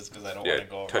quick, just because I don't want to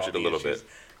go over touch all it a the little issues bit.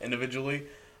 individually.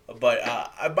 But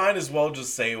I might as well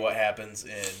just say what happens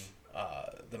in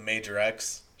the Major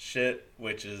X shit,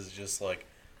 which is just like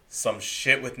some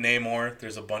shit with Namor.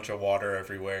 There's a bunch of water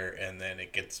everywhere, and then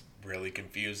it gets really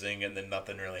confusing, and then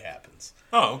nothing really happens.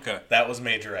 Oh, okay. That was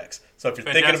Major X. So if you're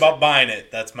Fantastic. thinking about buying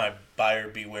it, that's my buyer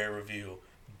beware review.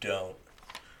 Don't.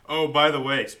 Oh, by the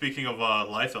way, speaking of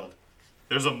Liefeld,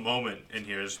 there's a moment in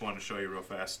here I just wanted to show you real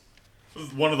fast. This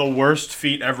was one of the worst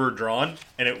feet ever drawn,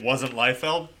 and it wasn't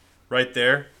Liefeld. Right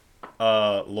there,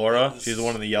 Laura, she's the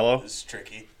one in the yellow, It's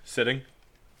tricky. sitting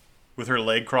with her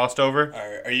leg crossed over.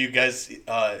 Are you guys You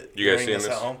guys hearing seeing this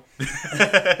this? at home?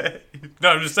 No,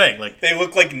 I'm just saying, like, They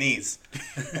look like knees.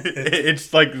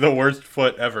 it's like the worst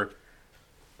foot ever.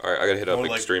 All right, I got to hit up More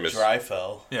like Extremis. dry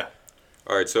fell. Yeah.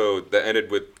 All right, so that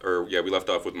ended with, we left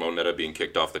off with Moneta being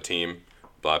kicked off the team.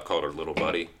 Bob called her little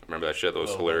buddy. Remember that shit? That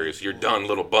was Little hilarious. buddy. You're done,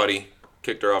 little buddy.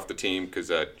 Kicked her off the team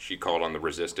because she called on the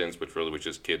resistance, which really was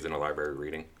just kids in a library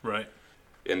reading. Right.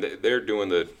 And they're doing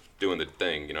the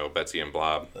thing, Betsy and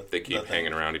Blob. They keep the thing.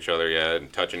 hanging around each other,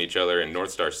 and touching each other. And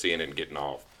Northstar's seeing it and getting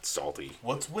all salty.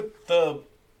 What's with the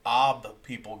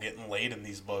people getting laid in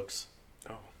these books?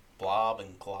 Oh. Blob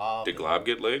and Glob. Did Glob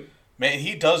get laid? Man,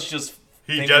 he does just.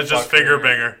 He does just fuck finger her.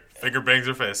 banger. Finger bangs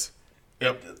her face.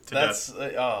 Yep. To That's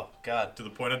death. oh god. To the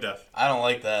point of death. I don't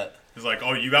like that. He's like,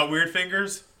 oh, you got weird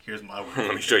fingers? Here's my weird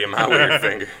Let me show you my weird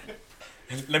finger.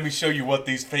 Let me show you what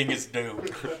these fingers do.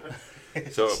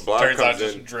 So Blob Turns out comes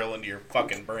just in. drill into your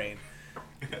fucking brain.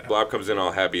 Blob comes in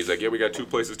all happy. He's like, we got 2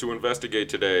 places to investigate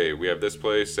today. We have this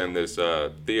place and this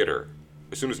theater.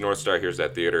 As soon as Northstar hears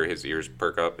that theater, his ears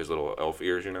perk up, his little elf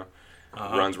ears,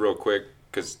 Runs real quick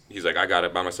because he's like, I got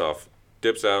it by myself.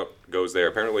 Dips out, goes there.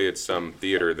 Apparently it's some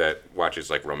theater that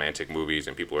watches like romantic movies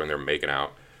and people are in there making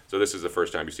out. So this is the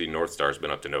first time you see Northstar's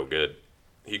been up to no good.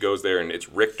 He goes there and it's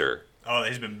Richter. Oh,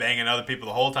 he's been banging other people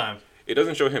the whole time. It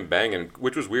doesn't show him banging,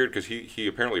 which was weird because he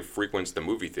apparently frequents the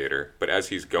movie theater. But as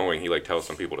he's going, he like tells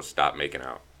some people to stop making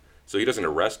out. So he doesn't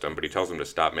arrest them, but he tells them to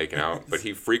stop making out. But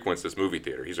he frequents this movie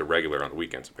theater. He's a regular on the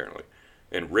weekends apparently.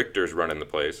 And Richter's running the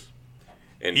place.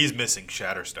 And He's missing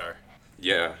Shatterstar.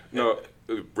 yeah, no,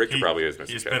 Richter probably is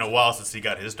missing. It's been a while since he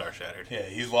got his star shattered. Yeah,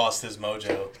 he's lost his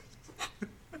mojo.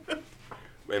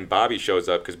 And Bobby shows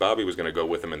up because Bobby was going to go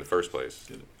with him in the first place,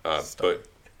 but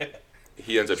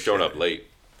he ends up showing up late.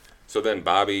 So then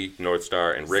Bobby,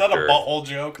 Northstar, and Is that a Richter. butthole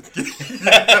joke?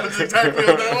 That's exactly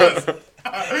what that was.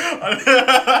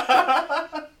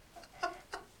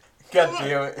 God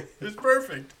damn it. It's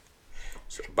perfect.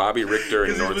 Bobby, Richter,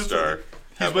 and 'Cause he's with Northstar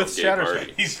have with a gay Shatterstar.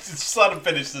 party. He's just let him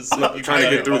finish this. I'm trying to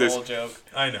get through this. Joke.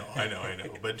 I know.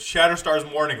 But Shatterstar's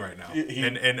mourning right now He-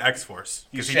 in X-Force.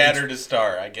 He 'Cause shattered his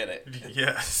star. I get it.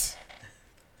 Yes.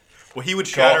 Well, he would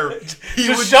shatter. He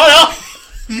Just would shut up.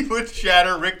 He would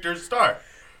shatter Richter's star.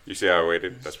 You see how I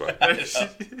waited? That's why.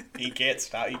 He can't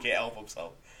stop. He can't help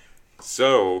himself.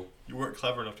 So You weren't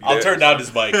clever enough to. I'll get turn down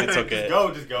his mic. It's okay.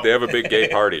 Just go. they have a big gay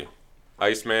party.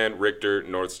 Iceman, Richter,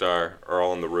 Northstar are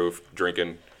all on the roof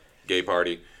drinking. Gay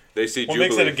party. They see What Jubilee.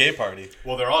 makes it a gay party?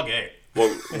 Well, they're all gay. Well,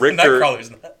 Richter Nightcrawler's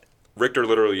not. Richter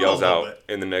literally yells little out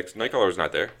in the next. Nightcrawler's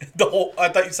not there. The whole. I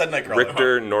thought you said Nightcrawler.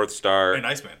 Richter, Northstar, And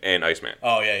Iceman. and Iceman.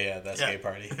 Oh yeah, that's Yeah. gay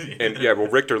party. And yeah, well,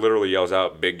 Richter literally yells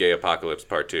out, "Big Gay Apocalypse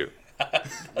Part 2."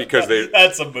 because they.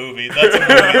 That's a movie. That's a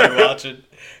movie you're watching.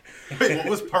 Wait, what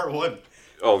was part 1?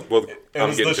 Oh well, It I'm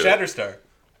was the getting to it.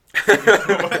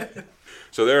 Shatterstar.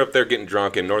 So they're up there getting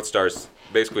drunk, and North Star's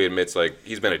basically admits like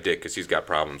he's been a dick because he's got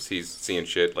problems. He's seeing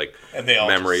shit like And they all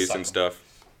just memories suck and him. stuff.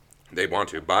 They want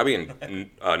to. Bobby and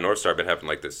North Star been having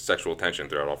like this sexual tension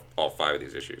throughout all 5 of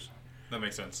these issues. That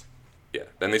makes sense. Yeah.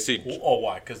 Then they see. Oh,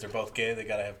 why? Because they're both gay. They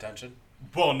gotta have tension.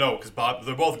 Well, no, because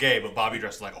they're both gay, but Bobby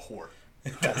dresses like a whore.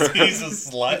 He's a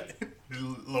slut. A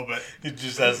little bit. He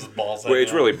just has his balls. Well, hanging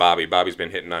it's out. really Bobby. Bobby's been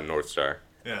hitting on North Star,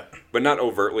 Yeah. but not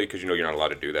overtly because you're not allowed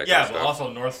to do that. Yeah, kind but of stuff.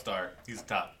 also North Star. He's the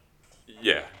top.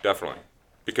 Yeah, definitely.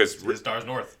 Because His star's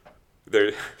North.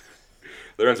 there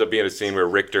ends up being a scene where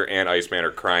Richter and Iceman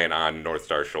are crying on North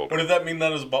Star's But shoulder. does that mean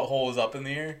that his butthole is up in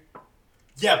the air?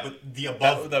 Yeah, but the That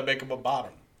above. would that make him a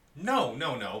bottom?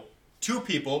 No. 2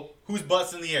 people whose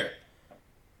butts in the air.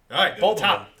 All right, Both the of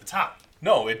top. them. The top.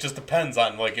 No, it just depends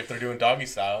on like if they're doing doggy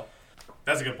style.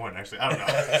 That's a good point, actually. I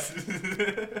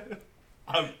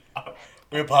don't know.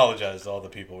 We apologize to all the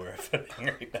people we're offending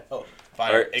right now. All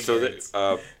right,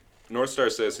 so North Star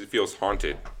says he feels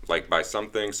haunted, like by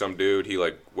something, some dude. He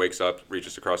like wakes up,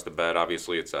 reaches across the bed.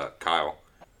 Obviously, it's Kyle.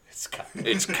 it's Kyle.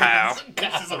 It's Kyle.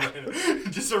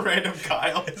 Just a random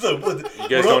Kyle. You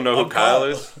guys don't know who Kyle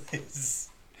is? is?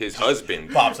 His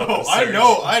husband, Pops up. Oh, in I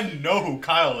search. know who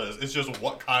Kyle is. It's just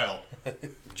what Kyle.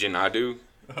 Janadu.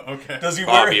 Okay. Does he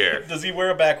Javier. wear? Does he wear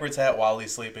a backwards hat while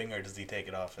he's sleeping, or does he take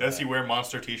it off? Does he wear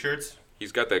monster T-shirts?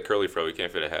 He's got that curly fro. He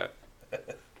can't fit a hat.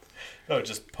 No, it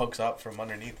just pokes up from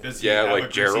underneath it. Does he Yeah, have like a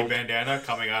greasy Gerald. bandana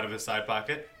coming out of his side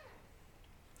pocket?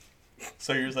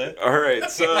 So you're saying? All right,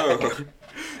 so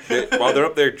while they're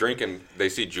up there drinking, they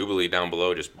see Jubilee down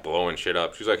below just blowing shit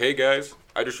up. She's like, "Hey guys,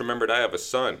 I just remembered I have a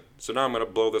son, so now I'm gonna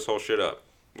blow this whole shit up."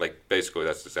 Like basically,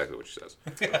 that's exactly what she says.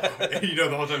 You know,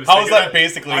 the whole time. he's How is thinking that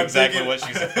basically I'm exactly thinking- what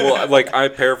she said? Well, like I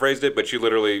paraphrased it, but she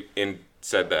literally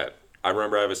said that. I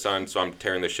remember I have a son, so I'm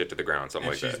tearing this shit to the ground,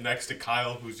 something And like she's that. next to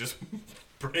Kyle, who's just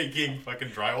breaking fucking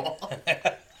drywall.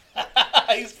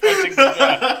 He's punching the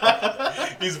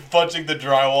drywall. He's punching the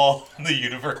drywall in the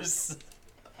universe.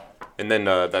 And then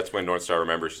that's when North Star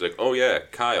remembers. She's like, "Oh yeah,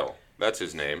 Kyle, that's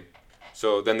his name."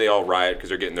 So then they all riot because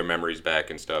they're getting their memories back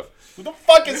and stuff. Who the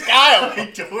fuck is Kyle?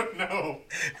 I don't know.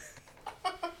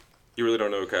 You really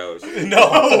don't know who Kyle is?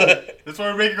 No. That's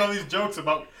why we're making all these jokes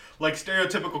about like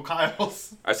stereotypical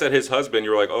Kyles. I said his husband.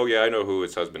 You were like, "Oh yeah, I know who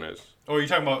his husband is." Oh, you're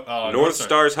talking about North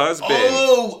Star's husband.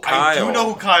 Oh, I Kyle. do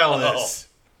know who Kyle is.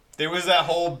 There was that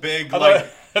whole big like.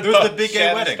 There was the big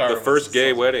gay wedding. The first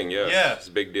gay wedding, yes. Yeah. It's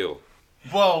a big deal.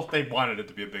 Well, they wanted it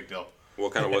to be a big deal. Well,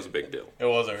 it kind of was a big deal. It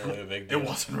wasn't really a big deal. It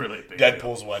wasn't really a big deal.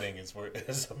 Deadpool's wedding is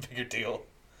a bigger deal.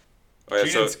 Oh, yeah,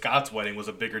 Gene so, and Scott's wedding was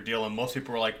a bigger deal, and most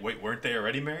people were like, "Wait, weren't they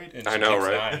already married?" And I she know, keeps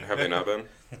right? dying. Have they not been?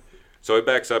 So it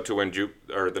backs up to when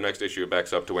the next issue, it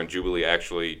backs up to when Jubilee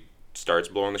actually starts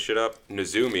blowing the shit up.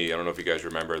 Nezumi, I don't know if you guys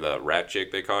remember the rat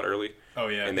chick they caught early. Oh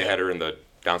yeah. And they had her in the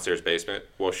downstairs basement.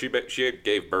 Well, she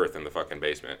gave birth in the fucking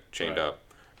basement, chained Right. up.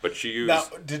 But she used Now,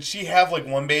 did she have like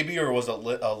one baby or was it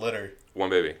a litter? one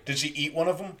baby, Did she eat one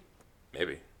of them?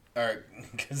 maybe. Or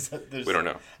because there's We don't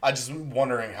know. I just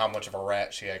wondering how much of a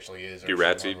rat she actually is. or Do if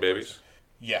rats she's eat more of a babies? person.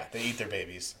 Yeah, they eat their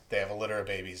babies. They have a litter of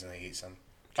babies and they eat some.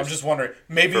 I'm just wondering.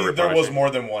 Maybe for there was replenishing. more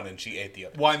than one and she ate the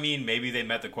other. Well, I mean, maybe they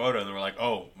met the quota and they were like,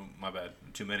 "Oh, my bad,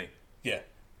 too many." Yeah.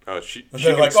 She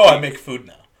They're can like, speak, oh, I make food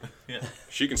now. Yeah.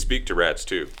 She can speak to rats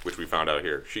too, which we found out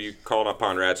here. She called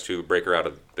upon rats to break her out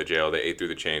of the jail. They ate through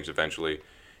the chains eventually,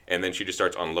 and then she just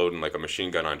starts unloading like a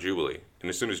machine gun on Jubilee. And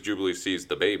as soon as Jubilee sees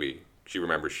the baby, she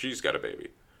remembers she's got a baby.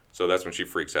 So that's when she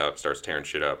freaks out, starts tearing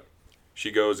shit up. She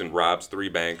goes and robs 3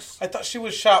 banks. I thought she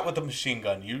was shot with a machine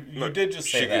gun. You did just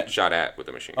say she that. gets shot at with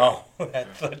a machine gun. Oh, I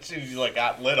thought she like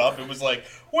got lit up. It was like,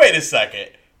 wait a second.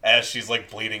 As she's like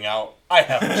bleeding out, I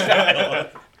have a child.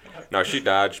 No, she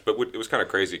dodged, but it was kind of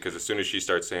crazy because as soon as she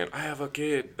starts saying, "I have a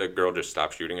kid," the girl just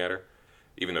stopped shooting at her,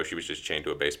 even though she was just chained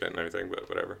to a basement and everything, but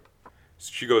whatever.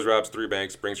 She goes, robs 3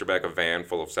 banks, brings her back a van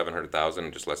full of $700,000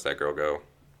 and just lets that girl go.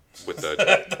 With the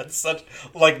That's such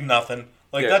like nothing.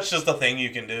 Like Yeah. that's just a thing you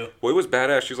can do. Well, it was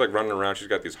badass. She's like running around. She's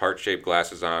got these heart-shaped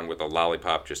glasses on with a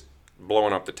lollipop just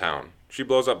blowing up the town. She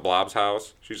blows up Blob's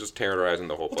house. She's just terrorizing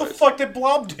the whole What place. the fuck did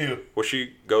Blob do? Well,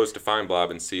 she goes to find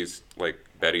Blob and sees like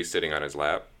Betty sitting on his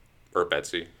lap, or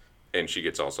Betsy, and she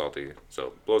gets all salty.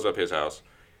 So blows up his house.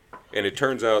 And it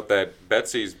turns out that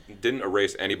Betsy's didn't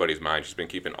erase anybody's mind. She's been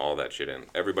keeping all that shit in.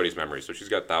 Everybody's memories. So she's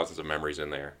got thousands of memories in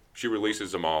there. She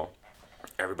releases them all.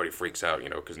 Everybody freaks out,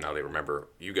 because now they remember,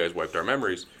 you guys wiped our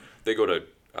memories. They go to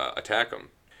attack him.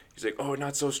 He's like, "Oh,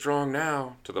 not so strong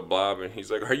now," to the Blob. And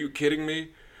he's like, "Are you kidding me?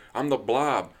 I'm the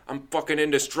Blob. I'm fucking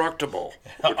indestructible.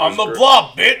 Which I'm was the great.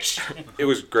 Blob, bitch. It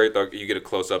was great though. You get a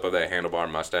close up of that handlebar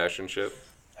mustache and shit.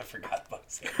 I forgot about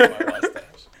my mustache.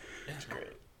 It's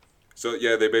great. So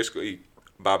yeah, they basically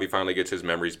Bobby finally gets his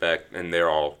memories back, and they're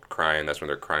all crying. That's when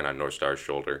they're crying on North Star's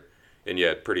shoulder. And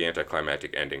yeah, pretty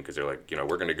anticlimactic ending because they're like,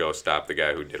 we're gonna go stop the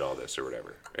guy who did all this or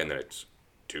whatever, and then it's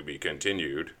to be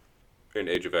continued in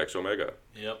Age of X Omega.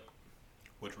 Yep.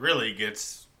 Which really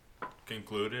gets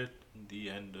concluded in the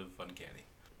end of Uncanny.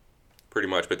 Pretty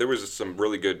much, but there was some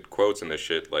really good quotes in this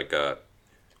shit, like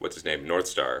what's his name, North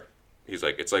Star. He's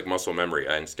like, it's like muscle memory.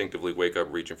 I instinctively wake up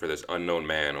reaching for this unknown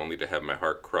man, only to have my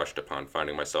heart crushed upon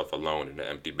finding myself alone in an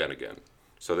empty bed again.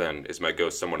 So then, is my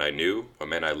ghost someone I knew, a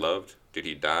man I loved? Did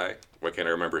he die? Why can't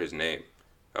I remember his name?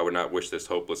 I would not wish this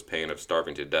hopeless pain of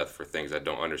starving to death for things I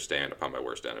don't understand upon my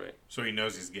worst enemy. So he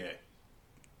knows he's gay.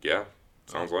 Yeah,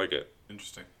 sounds like it.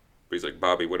 Interesting. But he's like,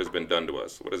 Bobby, what has been done to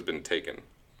us? What has been taken?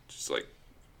 Just like,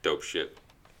 dope shit.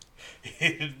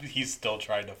 He's still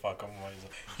trying to fuck him. He's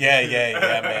like,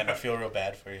 yeah, man. I feel real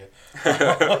bad for you.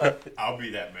 I'll be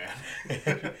that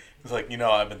man. He's like,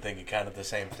 I've been thinking kind of the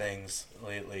same things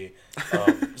lately.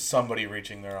 Somebody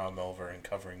reaching their arm over and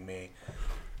covering me.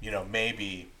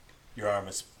 Maybe your arm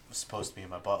is supposed to be in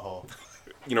my butthole.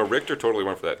 Richter totally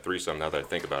went for that threesome now that I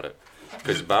think about it.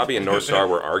 Because Bobby and North Star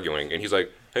were arguing, and he's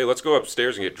like, hey, let's go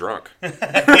upstairs and get drunk.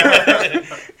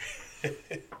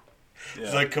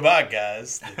 He's like, come on,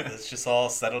 guys. Let's just all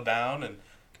settle down and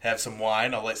have some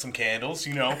wine. I'll light some candles.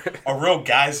 A real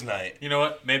guy's night. You know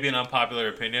what? Maybe an unpopular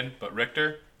opinion, but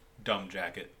Richter, dumb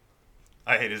jacket.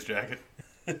 I hate his jacket.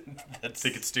 I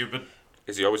think it's stupid.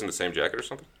 Is he always in the same jacket or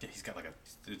something? Yeah, he's got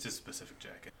it's a specific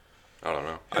jacket. I don't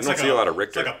know. I It's don't see a lot of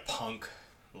Richter. It's like a punk,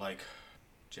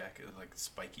 jacket,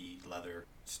 spiky leather.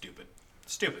 Stupid.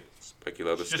 Spiky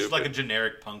leather, It's just stupid. like a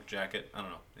generic punk jacket. I don't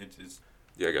know. It's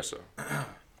Yeah, I guess so.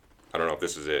 I don't know if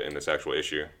this is it in this actual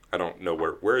issue. I don't know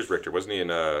where is Richter? Wasn't he in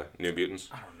New Mutants?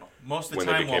 I don't know. Most of the When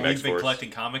they time while became we've been X-Force.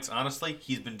 collecting comics, honestly,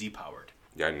 he's been depowered.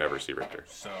 Yeah, I never see Richter.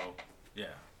 So, yeah.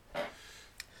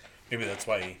 Maybe that's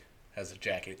why he has a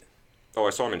jacket. Oh, I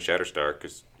saw him in Shatterstar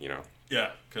because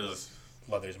Yeah, because,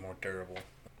 Leather's more durable than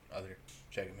other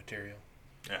jacket material.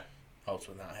 yeah, Helps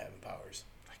with not having powers.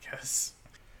 I guess.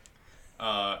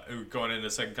 Are we going into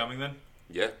Second Coming then?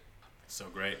 yeah. So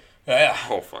great. Yeah.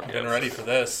 Oh fuck I've yeah. been ready for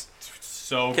this.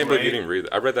 So I can't great. believe you didn't read it.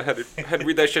 I read that. Had to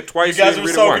read that shit twice. You guys didn't are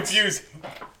read so it once. confusing.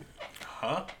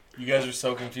 Huh? You guys are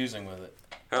so confusing with it.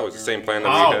 That was the same plan that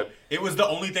we How? had. It was the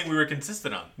only thing we were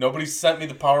consistent on. Nobody sent me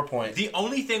the PowerPoint. The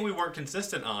only thing we weren't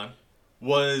consistent on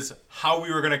was how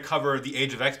we were going to cover the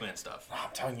Age of X-Men stuff.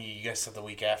 I'm telling you, you guys said the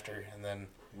week after, and then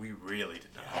We really did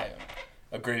not. I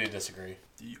agree to disagree.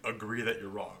 Do you agree that you're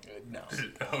wrong? No,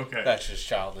 Okay. that's just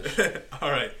childish.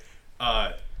 All right.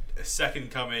 Second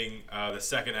Coming, the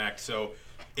second act. So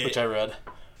Which I read.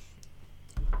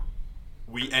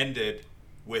 we ended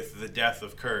with the death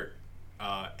of Kurt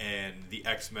and the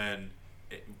X-Men,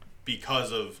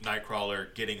 because of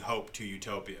Nightcrawler getting Hope to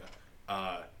Utopia,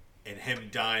 and him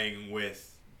dying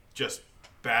with just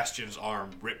Bastion's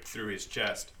arm ripped through his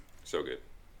chest. So good.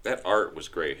 That art was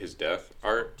great. His death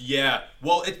art. Yeah,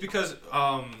 well, it's because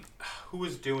who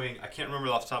was doing? I can't remember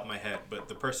off the top of my head, but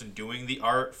the person doing the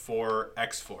art for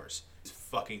X-Force is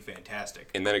fucking fantastic.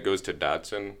 And then it goes to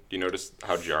Dodson. Do you notice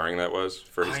how jarring that was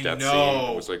for his I death know.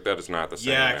 scene? It was like, that is not the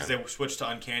same. Yeah, man. because they switched to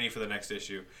Uncanny for the next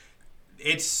issue.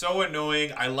 It's so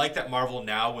annoying. I like that Marvel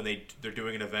now, when they're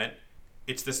doing an event,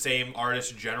 it's the same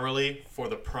artist generally for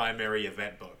the primary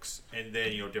event books, and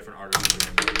then different artists for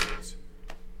different books.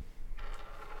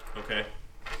 Okay,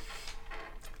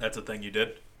 that's a thing you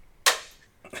did.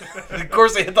 Of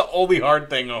course, they hit the only hard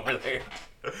thing over there.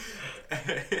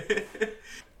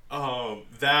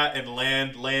 That and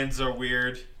lands are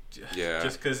weird. Yeah.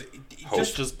 Just because.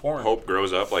 It's just porn. Hope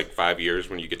grows up like 5 years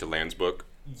when you get to Land's book.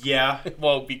 Yeah.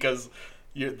 Well, because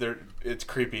it's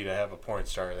creepy to have a porn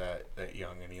star that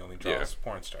young, and he only draws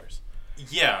porn stars.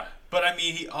 Yeah, but I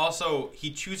mean,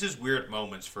 he chooses weird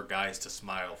moments for guys to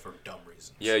smile for dumb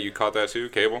reasons. Yeah, you caught that too,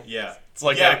 Cable? Yeah. It's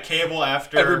like Cable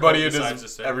after everybody Hope in decides to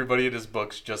say. everybody in his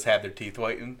books just had their teeth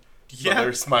whitened. So Yeah.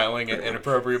 they're smiling at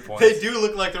inappropriate points. They do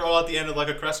look like they're all at the end of like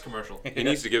a Crest commercial. He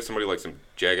needs to give somebody like some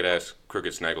jagged ass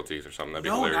crooked snaggle teeth or something. That'd be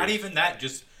No, hilarious. not even that.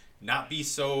 Just not be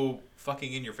so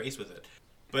fucking in your face with it.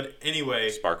 But anyway,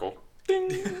 Sparkle.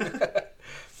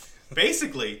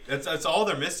 basically, that's all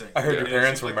they're missing. I heard Yeah. their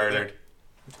parents were Like, murdered.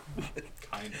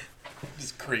 kind of.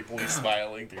 Just creepily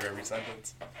smiling through every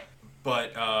sentence.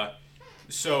 But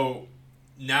so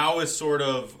now is sort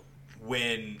of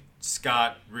when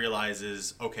Scott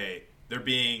realizes, okay,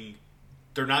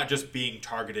 they're not just being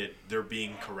targeted, they're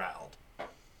being corralled.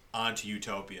 onto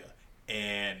Utopia.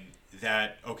 And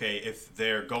that, okay, if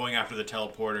they're going after the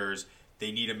teleporters,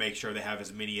 they need to make sure they have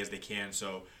as many as they can.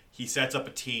 So he sets up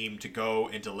a team to go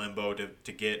into Limbo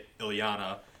to get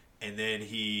Illyana, and then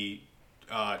he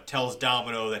tells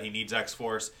Domino that he needs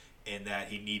X-Force and that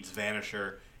he needs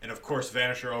Vanisher. And of course,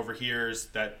 Vanisher overhears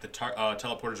that the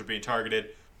teleporters are being targeted,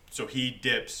 so he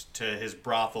dips to his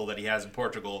brothel that he has in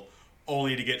Portugal,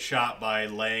 only to get shot by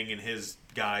Lang and his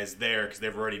guys there because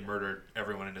they've already murdered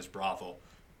everyone in his brothel.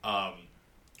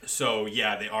 So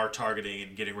yeah, they are targeting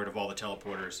and getting rid of all the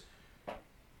teleporters.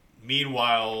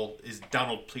 Meanwhile, is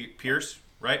Donald Pierce,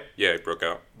 right? Yeah, he broke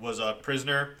out. Was a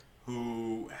prisoner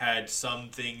who had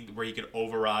something where he could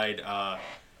override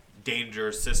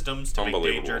Danger systems to make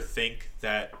Danger think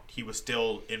that he was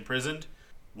still imprisoned,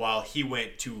 while he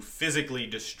went to physically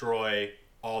destroy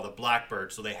all the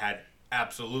Blackbirds, so they had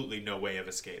absolutely no way of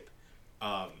escape.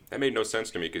 That made no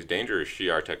sense to me because Danger is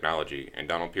Shi'ar technology, and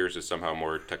Donald Pierce is somehow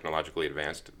more technologically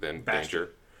advanced than Bastion.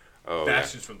 Danger. Oh,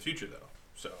 Bastion's from the future, though,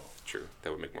 so... True.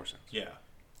 That would make more sense.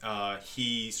 Yeah.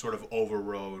 He sort of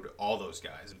overrode all those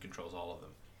guys and controls all of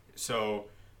them. So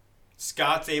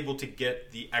Scott's able to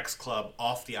get the X Club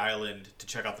off the island to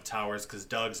check out the towers because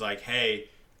Doug's like, hey,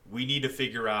 we need to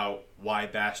figure out why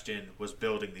Bastion was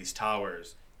building these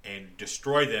towers and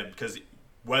destroy them because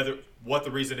what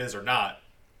the reason is or not,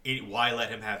 why let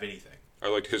him have anything? I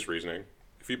liked his reasoning.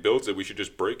 If he builds it, we should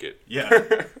just break it. Yeah.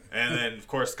 And then, of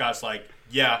course, Scott's like,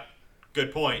 yeah,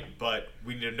 good point, but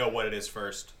we need to know what it is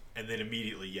first. And then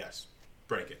immediately, yes,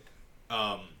 break it.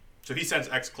 So he sends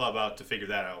X Club out to figure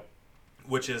that out,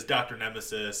 which is Dr.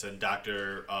 Nemesis and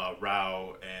Dr.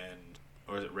 Rao and...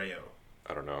 Or is it Rayo?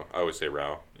 I don't know. I always say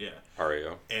Rao. Yeah.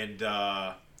 R-A-O. And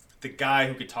the guy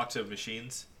who could talk to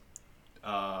machines...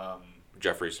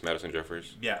 Jeffries. Madison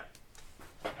Jeffries. Yeah.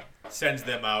 Sends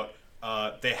them out.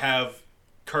 They have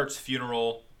Kurt's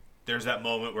funeral. There's that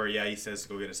moment where, yeah, he says to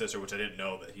go get his sister, which I didn't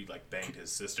know that he, like, banged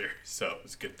his sister. So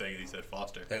it's a good thing he said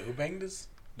Foster. That who banged his?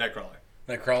 Nightcrawler.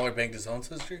 Nightcrawler banged his own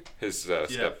sister? His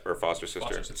step or foster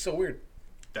sister. It's so weird.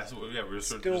 That's what, yeah, we were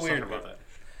sort Still of weird talking about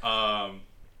that.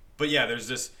 But yeah, there's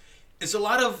this. It's a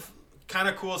lot of kind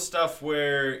of cool stuff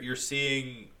where you're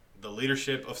seeing the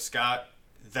leadership of Scott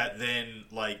that then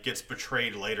like gets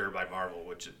betrayed later by Marvel,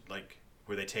 which like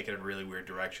where they take it in really weird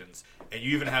directions. And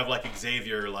you even have like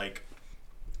Xavier like,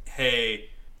 hey,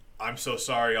 I'm so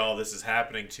sorry all this is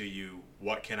happening to you.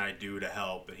 What can I do to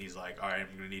help? And he's like, all right, I'm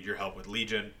going to need your help with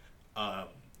Legion.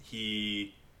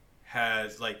 He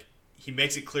has like. He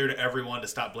makes it clear to everyone to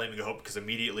stop blaming Hope because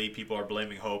immediately people are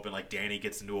blaming Hope and like Danny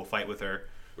gets into a fight with her,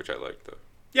 which I liked though.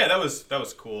 Yeah, that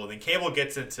was cool. And then Cable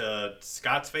gets into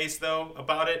Scott's face though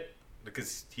about it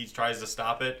because he tries to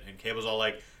stop it, and Cable's all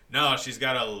like, "No, she's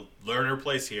got to learn her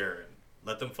place here and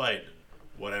let them fight and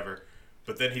whatever."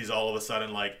 But then he's all of a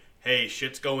sudden like, "Hey,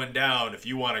 shit's going down. If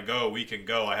you want to go, we can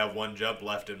go. I have one jump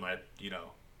left in my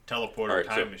teleporter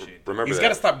time machine." Remember he's got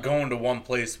to stop going to one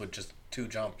place with just 2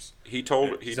 jumps. He's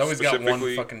always got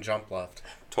one fucking jump left.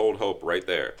 Told Hope right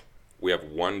there, we have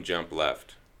 1 jump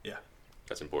left. Yeah.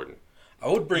 That's important. I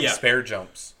would bring spare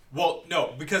jumps. Well,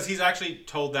 no, because he's actually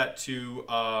told that to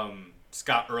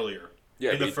Scott earlier.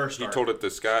 Yeah, in the first he arc. told it to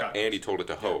Scott and he told it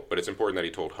to Hope. But it's important that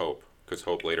he told Hope because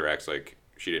Hope later acts like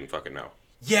she didn't fucking know.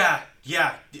 Yeah.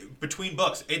 Between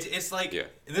books, it's like, and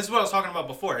this is what I was talking about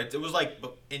before. It was like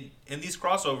in these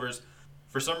crossovers,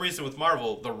 for some reason with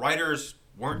Marvel, the writers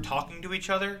weren't talking to each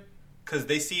other because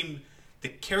the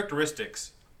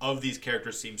characteristics of these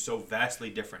characters seem so vastly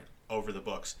different over the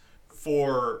books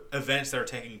for events that are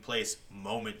taking place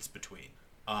moments between.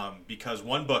 Because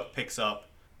one book picks up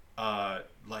I'll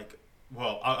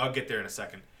get there in a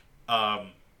second.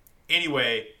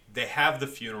 Anyway, they have the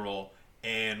funeral.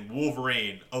 And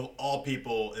Wolverine, of all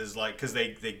people, is like, because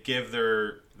they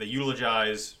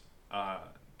eulogize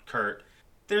Kurt.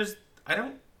 I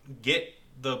don't get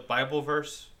the Bible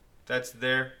verse that's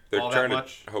there They're all trying that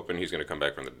much. hoping he's going to come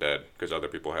back from the dead because other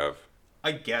people have.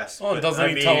 I guess. Oh,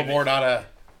 doesn't he teleport out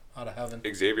of heaven?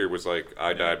 Xavier was like,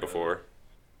 I died before.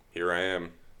 Here I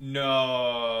am.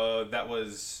 No, that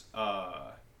was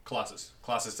Colossus.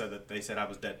 Colossus said that they said I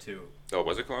was dead too. Oh,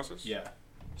 was it Colossus? Yeah.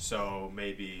 So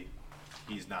maybe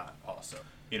he's not also.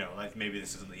 Like maybe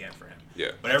this isn't the end for him.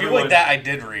 Yeah. But I feel like that I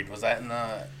did read. Was that in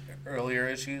the earlier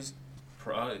issues?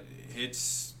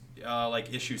 It's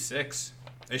like issue 6.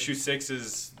 Issue 6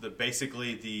 is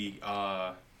basically the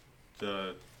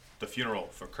funeral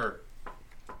for Kurt,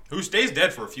 who stays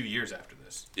dead for a few years after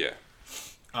this. Yeah.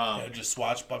 Just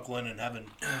swashbuckling in heaven.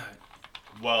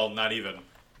 Well, not even.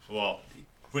 Well,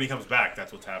 when he comes back,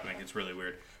 that's what's happening. It's really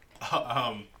weird.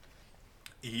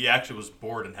 He actually was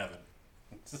bored in heaven.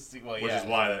 Well, Which is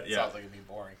why that- yeah. sounds like it'd be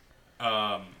boring.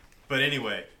 But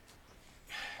anyway,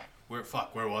 where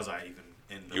was I even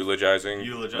in the Eulogizing.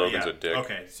 Logan's yeah. a dick.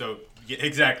 Okay, so yeah,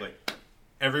 exactly.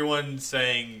 Everyone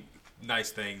saying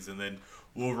nice things, and then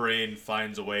Wolverine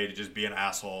finds a way to just be an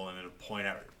asshole and then point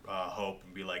at Hope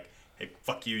and be like, "Hey,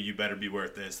 fuck you! You better be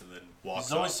worth this," and then walks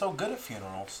He's always off. so good at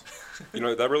funerals. You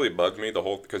know, that really bugged me, the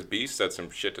whole, because Beast said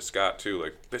some shit to Scott, too,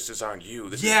 like, this is on you,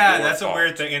 this is Yeah, your that's fault. a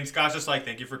weird thing. And Scott's just like,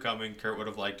 "Thank you for coming. Kurt would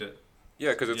have liked it."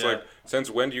 Yeah, because it's Yeah. like,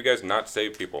 since when do you guys not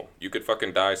save people? You could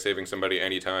fucking die saving somebody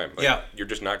anytime. Like, Yeah. You're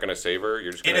just not going to save her,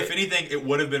 you're just And going if anything, it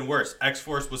would have been worse.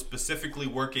 X-Force was specifically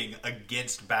working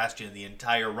against Bastion the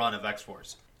entire run of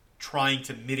X-Force, trying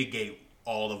to mitigate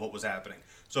all of what was happening.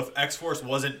 So if X-Force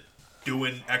wasn't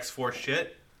doing X-Force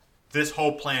shit, this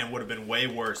whole plan would have been way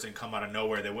worse and come out of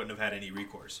nowhere. They wouldn't have had any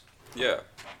recourse. Yeah.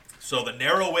 So the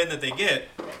narrow win that they get,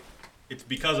 it's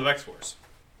because of X-Force.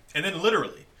 And then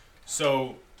literally.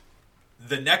 So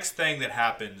the next thing that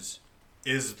happens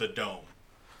is the dome.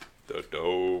 The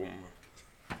dome.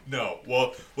 No,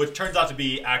 well, which turns out to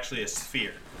be actually a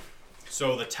sphere.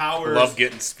 So the towers... Love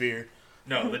getting spear.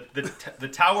 No, the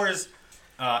towers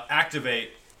activate,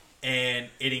 and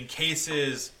it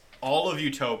encases all of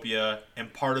Utopia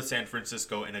and part of San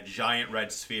Francisco in a giant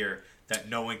red sphere that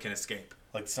no one can escape.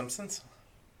 Like The Simpsons?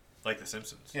 Like The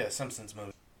Simpsons. Yeah, Simpsons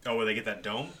movie. Oh, where they get that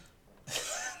dome?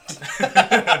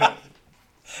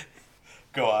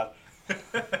 Go on.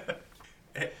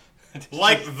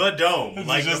 Like the dome.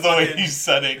 Like It's just the the way fucking- you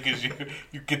said it, because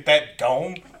you get that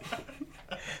dome.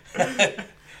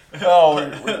 Oh,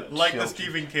 we're like the joking.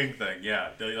 Stephen King thing, yeah.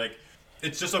 They're like,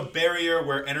 it's just a barrier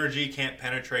where energy can't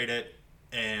penetrate it,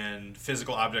 and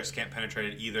physical objects can't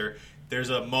penetrate it either. There's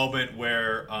a moment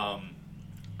where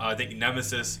I think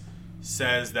Nemesis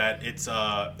says that it's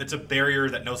a barrier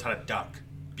that knows how to duck,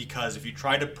 because if you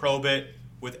try to probe it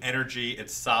with energy,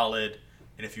 it's solid,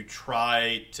 and if you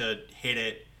try to hit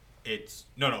it, it's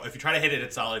no. If you try to hit it,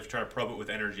 it's solid. If you try to probe it with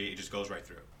energy, it just goes right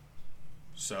through.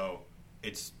 So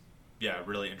it's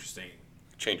really interesting.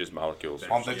 Changes molecules. Why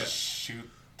don't they Yeah. just shoot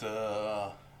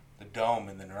the dome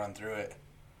and then run through it?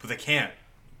 But they can't,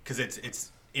 because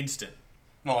it's instant.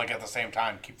 No, like at the same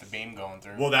time, keep the beam going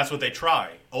through. Well, that's what they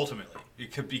try, ultimately.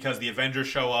 Because the Avengers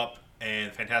show up,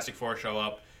 and Fantastic Four show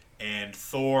up, and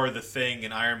Thor, the Thing,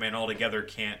 and Iron Man all together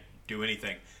can't do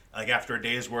anything. Like, after a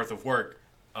day's worth of work,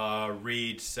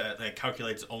 Reed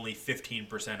calculates only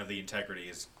 15% of the integrity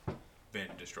has been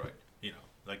destroyed. You know,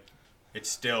 like, it's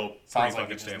still Sounds pretty like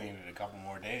fucking it just stable. needed a couple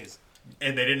more days.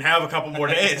 And they didn't have a couple more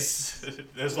days.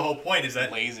 That's the whole point, is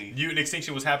that Lazy. mutant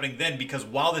extinction was happening then, because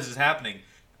while this is happening,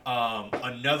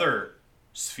 another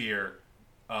sphere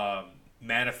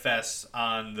manifests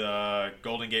on the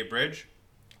Golden Gate Bridge,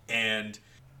 and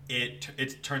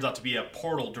it turns out to be a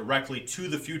portal directly to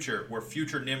the future, where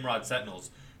future Nimrod Sentinels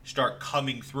start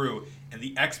coming through, and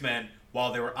the X-Men,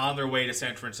 while they were on their way to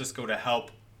San Francisco to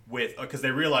help with, because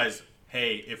they realize,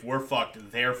 hey, if we're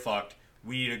fucked, they're fucked.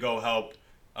 We need to go help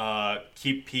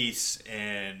keep peace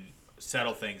and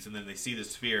settle things. And then they see the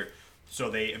sphere, so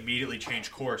they immediately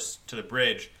change course to the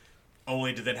bridge,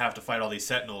 only to then have to fight all these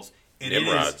Sentinels. And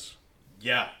Nimrods.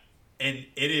 And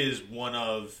it is one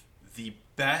of the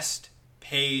best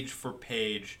page for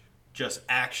page, just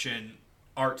action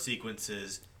art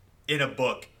sequences in a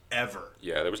book ever.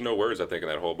 Yeah, there was no words, I think, in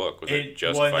that whole book. Was it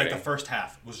just like fighting? the first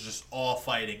half was just all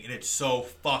fighting, and it's so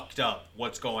fucked up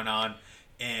what's going on.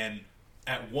 And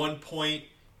at one point,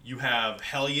 you have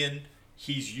Hellion.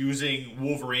 He's using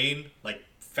Wolverine, like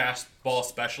fastball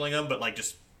specialing him, but like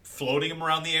just floating him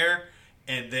around the air.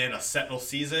 And then a Sentinel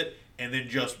sees it, and then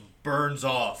just burns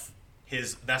off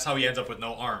his. That's how he ends up with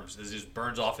no arms. Is just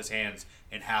burns off his hands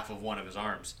and half of one of his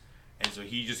arms, and so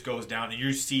he just goes down. And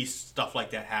you see stuff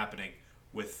like that happening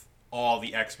with all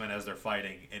the X-Men as they're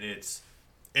fighting, and it's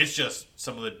just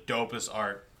some of the dopest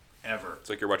art ever. It's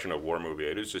like you're watching a war movie.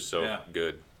 It is just so Yeah.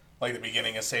 good, Like the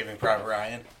beginning of Saving Private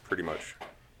Ryan. pretty much.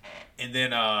 And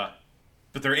then,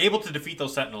 but they're able to defeat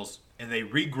those Sentinels, and they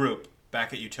regroup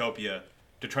back at Utopia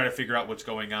to try to figure out what's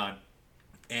going on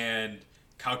and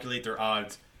calculate their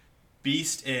odds.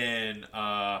 Beast and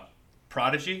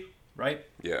Prodigy, right?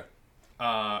 Yeah.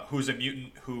 Who's a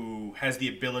mutant who has the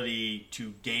ability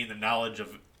to gain the knowledge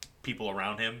of people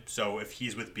around him. So if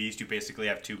he's with Beast, you basically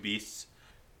have two Beasts.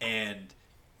 And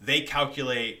they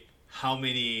calculate how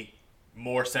many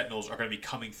more Sentinels are going to be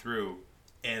coming through,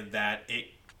 and that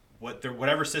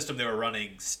whatever system they were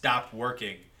running stopped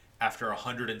working after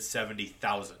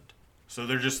 170,000. So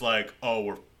they're just like,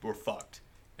 oh, we're fucked.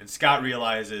 And Scott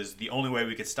realizes the only way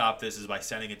we could stop this is by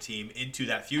sending a team into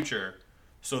that future,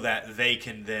 so that they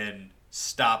can then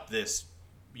stop this,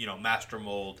 master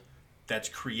mold that's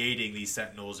creating these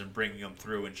Sentinels and bringing them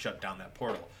through and shut down that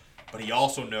portal. But he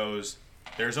also knows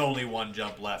there's only one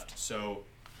jump left. So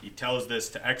he tells this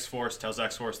to X-Force, tells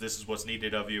X-Force this is what's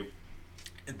needed of you.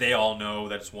 They all know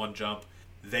that it's one jump.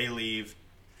 They leave,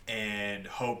 and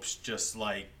Hope's just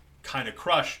like kind of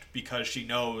crushed because she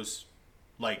knows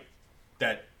like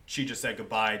that she just said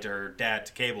goodbye to her dad,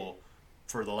 to Cable,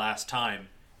 for the last time.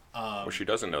 Well, she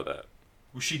doesn't know that.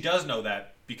 She does know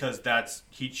that because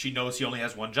she knows he only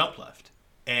has one jump left,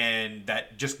 and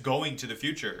that just going to the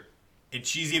future, and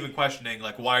she's even questioning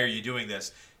like, why are you doing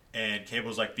this? And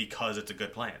Cable's like, because it's a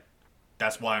good plan.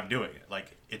 That's why I'm doing it.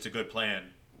 Like, it's a good plan.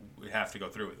 We have to go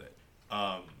through with it.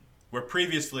 Where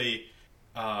previously,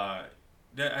 I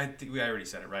think I already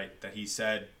said it, right? That he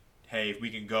said, hey, if we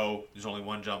can go, there's only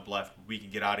one jump left, we can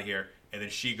get out of here. And then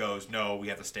she goes, no, we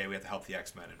have to stay, we have to help the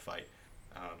X-Men and fight.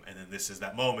 And then this is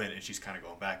that moment, and she's kind of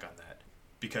going back on that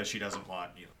because she doesn't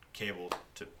want Cable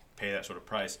to pay that sort of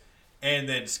price. And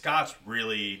then Scott's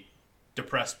really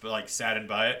depressed, but like saddened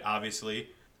by it, obviously,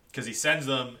 because he sends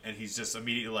them, and he's just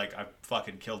immediately like, I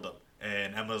fucking killed them.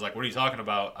 And Emma's like, what are you talking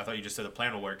about? I thought you just said the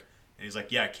plan will work. And he's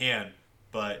like, yeah, I can,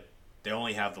 but they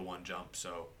only have the one jump,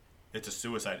 so it's a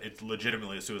suicide. It's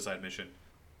legitimately a suicide mission.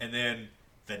 And then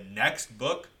the next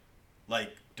book,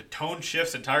 like, the tone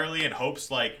shifts entirely, and Hope's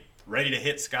like ready to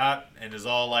hit Scott and is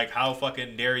all like, how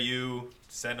fucking dare you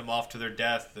send them off to their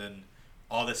death and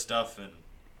all this stuff, and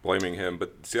Blaming him,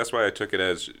 but see, that's why I took it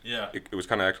as yeah. it was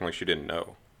kind of acting like she didn't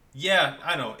know. Yeah,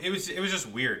 I know. It was just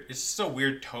weird. It's just a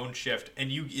weird tone shift,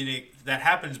 and that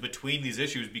happens between these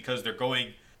issues because they're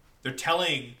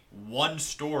telling one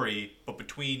story, but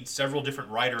between several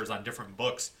different writers on different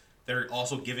books, they're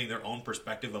also giving their own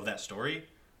perspective of that story.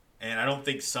 And I don't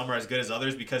think some are as good as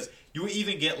others because you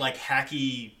even get like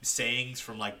hacky sayings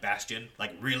from like Bastion,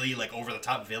 like really like over the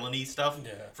top villainy stuff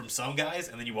from some guys,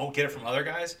 and then you won't get it from other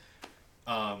guys.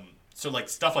 So like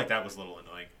stuff like that was a little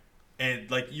annoying.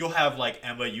 And like you'll have like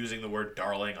Emma using the word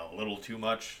darling a little too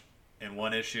much in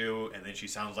one issue, and then she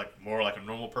sounds like more like a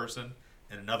normal person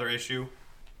in another issue.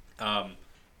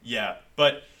 Yeah,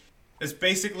 but it's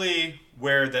basically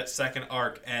where that second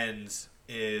arc ends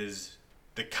is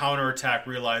the counterattack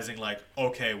realizing like,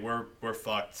 okay, we're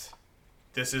fucked.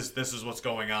 This is what's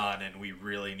going on, and we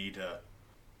really need to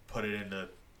put it into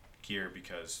gear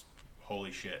because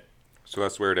holy shit. So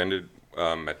that's where it ended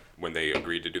when they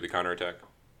agreed to do the counterattack?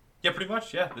 Yeah, pretty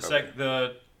much. Yeah,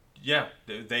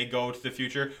 they go to the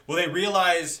future. Well, they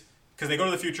realize because they go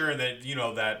to the future, and then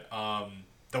that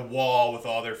the wall with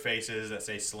all their faces that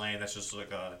say slain. That's just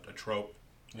like a trope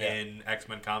in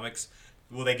X-Men comics.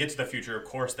 Well, they get to the future. Of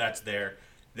course, that's there.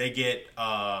 They get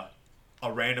a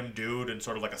random dude and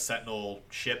sort of like a Sentinel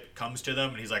ship comes to them,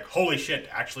 and he's like, "Holy shit!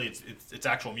 Actually, it's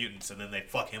actual mutants." And then they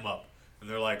fuck him up, and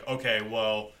they're like, "Okay,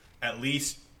 well, at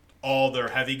least all their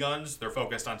heavy guns they're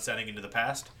focused on sending into the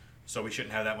past, so we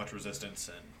shouldn't have that much resistance."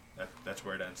 And that's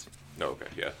where it ends. No, okay,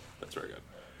 yeah, that's very good.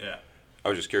 Yeah. I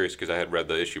was just curious because I had read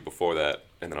the issue before that,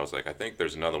 and then I was like, I think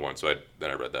there's another one. So then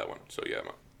I read that one. So yeah,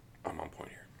 I'm on point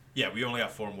here. Yeah, we only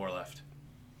got 4 more left.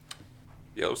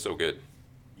 Yeah, it was so good.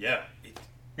 Yeah.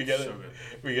 We gotta So good.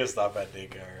 we gotta stop at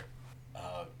take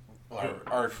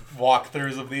our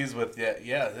walkthroughs of these with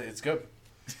it's good.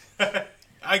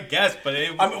 I guess, but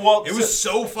it was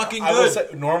so fucking I will good. say,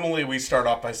 normally we start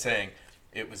off by saying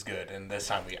it was good, and this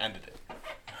time we ended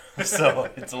it. So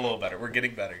it's a little better. We're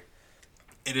getting better.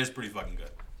 It is pretty fucking good.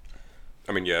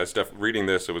 I mean, yeah, reading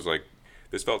this, it was like,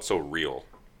 this felt so real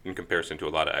in comparison to a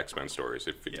lot of X-Men stories.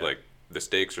 Like, the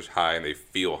stakes are high and they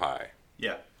feel high.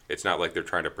 Yeah. It's not like they're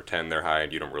trying to pretend they're high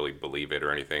and you don't really believe it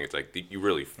or anything. It's like, you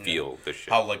really feel this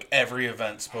shit. How, like, every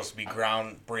event's supposed to be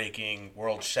groundbreaking,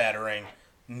 world-shattering,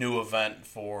 new event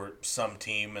for some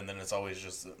team, and then it's always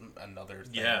just another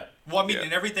thing. Yeah. Well, I mean,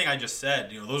 and everything I just said,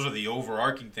 those are the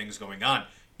overarching things going on.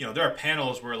 There are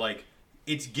panels where, like,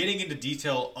 it's getting into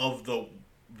detail of the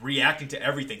reacting to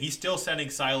everything. He's still sending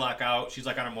Psylocke out. She's,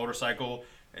 like, on a motorcycle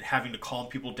and having to calm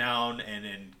people down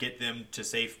and get them to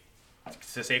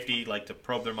safety, like, to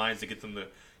probe their minds to get them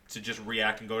to just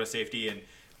react and go to safety. And,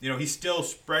 he's still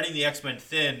spreading the X-Men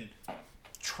thin,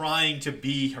 trying to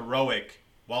be heroic,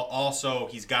 while also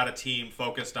he's got a team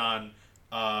focused on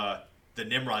the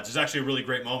Nimrods. There's actually a really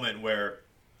great moment where,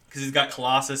 because he's got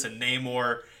Colossus and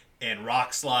Namor and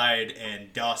Rockslide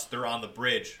and Dust, they're on the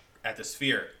bridge at the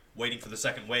Sphere waiting for the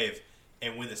second wave.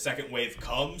 And when the second wave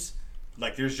comes,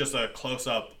 like, there's just a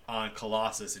close-up on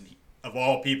Colossus, and of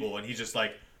all people, and he's just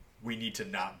like, we need to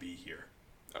not be here.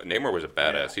 Namor was a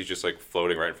badass. He's just like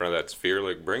floating right in front of that sphere,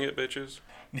 like, bring it, bitches.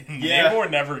 Namor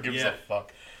never gives a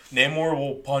fuck. Namor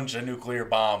will punch a nuclear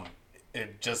bomb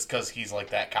just because he's like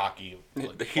that cocky.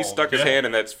 Like, He stuck his Yeah. hand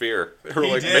in that sphere. They were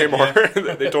He like, did,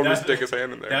 Namor. They told him to stick his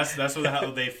hand in there. That's what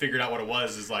how they figured out what it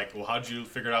was. Is like, well, how'd you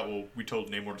figure it out? Well, we told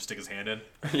Namor to stick his hand in,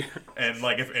 and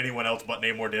like if anyone else but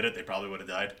Namor did it, they probably would have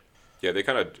died. Yeah, they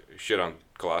kind of shit on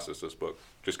Colossus this book,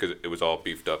 just because it was all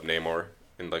beefed up Namor,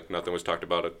 and like nothing was talked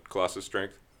about at Colossus'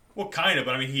 strength. Well, kind of,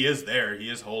 but I mean, he is there. He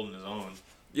is holding his own.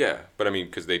 Yeah, but I mean,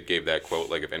 because they gave that quote,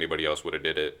 like if anybody else would have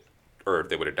did it, or if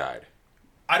they would have died.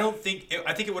 I think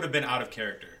it would have been out of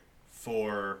character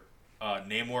for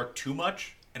Namor too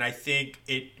much, and I think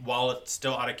while it's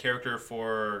still out of character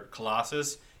for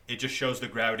Colossus, it just shows the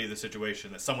gravity of the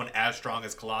situation. That someone as strong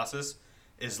as Colossus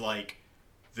is like,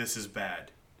 this is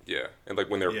bad. Yeah, and like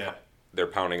when they're Yeah. they're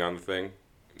pounding on the thing,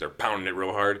 they're pounding it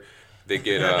real hard. They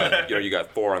get you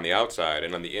got Thor on the outside,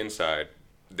 and on the inside,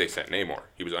 they sent Namor.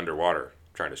 He was underwater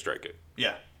trying to strike it.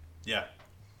 Yeah, yeah,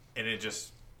 and it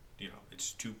just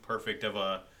it's too perfect of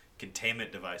a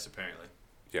containment device apparently.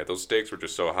 Yeah, those stakes were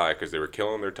just so high because they were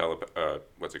killing their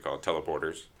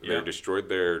teleporters. Yeah. They destroyed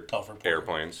their Teleporter.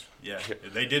 airplanes. Yeah,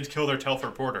 they did kill their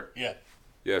Telfer Porter. Yeah.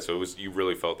 Yeah, so you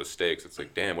really felt the stakes. It's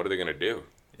like, damn, what are they gonna do?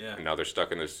 Yeah. And now they're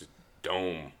stuck in this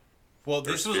dome. Well,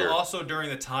 this was sphere. also during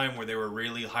the time where they were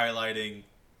really highlighting,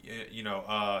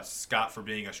 Scott for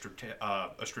being a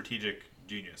strategic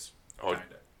genius. Oh, Kinda.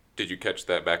 did you catch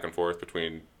that back and forth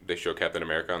between they show Captain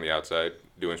America on the outside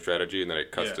doing strategy, and then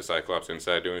it cuts Yeah. to Cyclops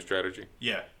inside doing strategy?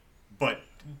 Yeah, but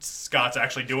Scott's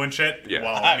actually doing shit. Yeah.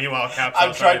 While meanwhile, Cap's I'm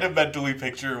outside. trying to mentally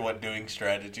picture what doing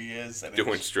strategy is. And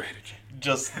Doing it's strategy.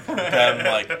 just them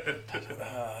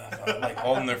like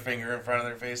holding their finger in front of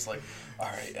their face, like, all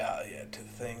right, yeah, to the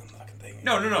thing, fucking thing.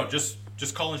 No. Just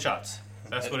calling shots.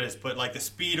 That's what it is. But like the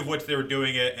speed of which they were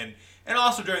doing it, and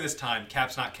also during this time,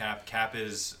 Cap's not Cap. Cap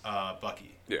is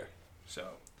Bucky. Yeah. So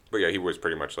But yeah, he was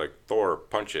pretty much like, Thor,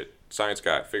 punch it. Science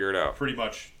guy, figure it out. pretty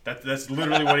much that's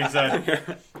literally what he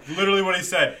said. Literally what he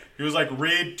said. He was like,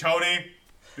 Reed, Tony,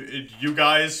 you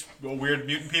guys, weird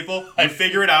mutant people, you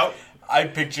figure it out. I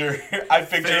picture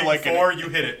Thing like Thor, you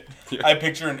hit it. I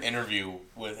picture an interview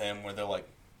with him where they're like,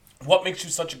 "What makes you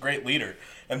such a great leader?"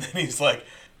 And then he's like,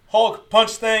 "Hulk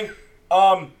punch thing,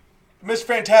 Miss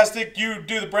Fantastic, you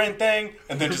do the brain thing,"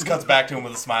 and then just cuts back to him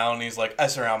with a smile, and he's like, "I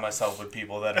surround myself with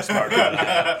people that are smarter than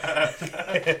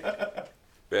I am."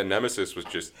 And Nemesis was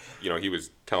just, he was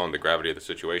telling the gravity of the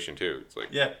situation too. It's like,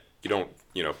 Yeah. you don't,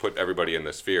 put everybody in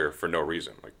the sphere for no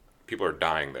reason. Like, people are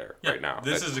dying there Yeah, right now.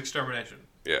 This is extermination.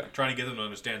 Yeah. Trying to get them to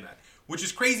understand that. Which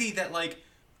is crazy that, like,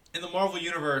 in the Marvel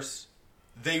Universe,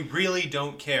 they really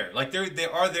don't care. Like, they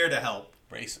are there to help.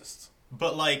 Racists.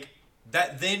 But, like,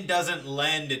 that then doesn't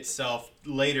lend itself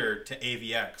later to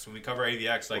AVX. When we cover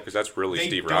AVX, like, because that's really they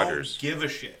Steve don't Rogers. give a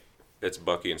shit. It's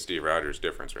Bucky and Steve Rogers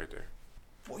difference right there.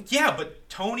 Well, yeah, but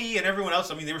Tony and everyone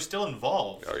else, I mean, they were still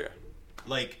involved. Oh yeah.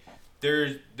 Like, there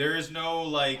is no,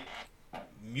 like,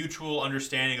 mutual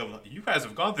understanding of, you guys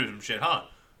have gone through some shit, huh?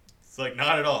 It's like,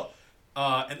 not at all.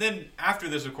 And then after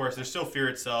this, of course, there's still Fear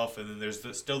itself, and then there's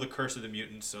still the Curse of the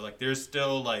Mutants. So, like, there's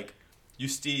still, like, you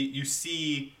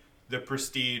see the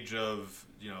prestige of,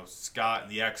 Scott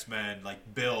and the X-Men,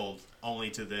 like, build,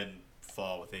 only to then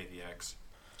fall with AVX.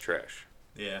 Trash.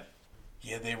 Yeah.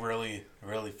 Yeah, they really,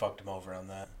 really fucked him over on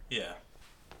that. Yeah.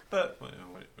 But, what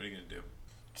are you going to do?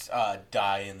 Just,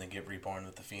 die and then get reborn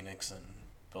with the Phoenix and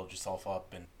build yourself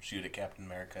up and shoot at Captain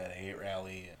America at a hate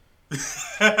rally.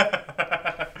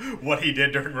 What he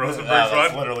did during Rosenberg's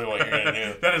That's run? literally what you're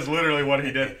gonna do. That is literally what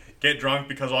he did. Get drunk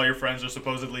because all your friends are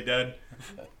supposedly dead.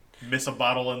 Miss a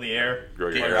bottle in the air. Grow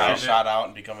your Get hair your eye out. shot out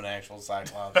and become an actual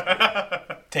Cyclops.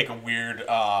 Take a weird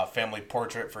family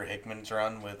portrait for Hickman's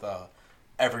run with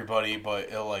everybody, but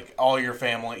it'll, like, all your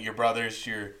family, your brothers,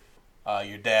 your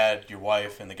dad, your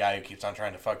wife, and the guy who keeps on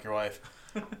trying to fuck your wife.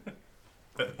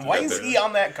 Why is he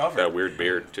on that cover? That weird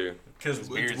beard too. Because His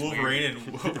beard's Wolverine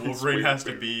weird. and Wolverine weird has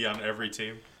to beard. be on every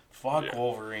team. Fuck Yeah.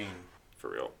 Wolverine. For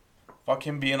real. Fuck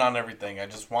him being on everything. I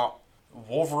just want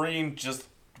Wolverine just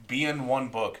be in one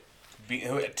book. Be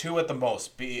two at the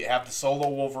most. Have the solo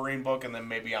Wolverine book and then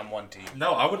maybe on one team.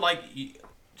 No, I would like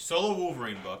solo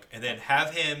Wolverine book and then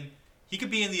have him. He could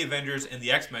be in the Avengers and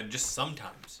the X-Men just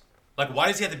sometimes. Like, why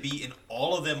does he have to be in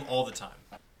all of them all the time?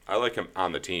 I like him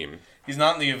on the team. He's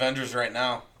not in the Avengers right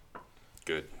now.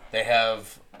 Good. They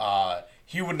have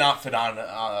he would not fit on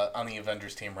the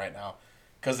Avengers team right now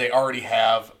because they already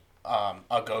have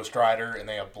a Ghost Rider and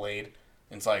they have Blade.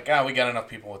 And it's like, we got enough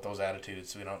people with those attitudes,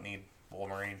 so we don't need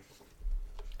Wolverine.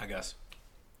 I guess.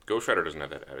 Ghost Rider doesn't have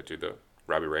that attitude though.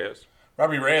 Robbie Reyes.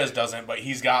 Robbie Reyes doesn't, but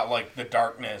he's got like the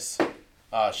darkness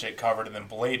shit covered, and then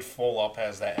Blade full up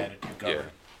has that attitude covered.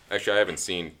 Yeah. Actually, I haven't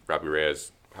seen Robbie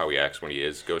Reyes how he acts when he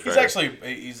is Ghost He's Rider. actually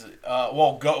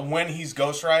when he's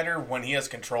Ghost Rider, when he has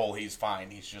control, he's fine.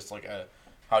 He's just like a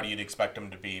how do you expect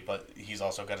him to be? But he's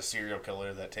also got a serial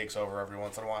killer that takes over every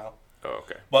once in a while. Oh,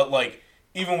 okay. But like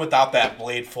even without that,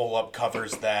 Blade full up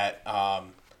covers that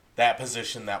that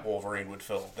position that Wolverine would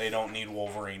fill. They don't need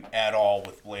Wolverine at all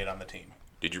with Blade on the team.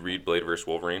 Did you read Blade vs.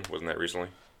 Wolverine? Wasn't that recently?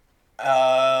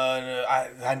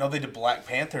 I know they did Black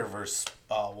Panther versus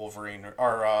Wolverine,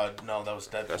 or no, that was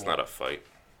Deadpool. That's not a fight.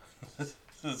 It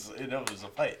was a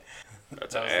fight.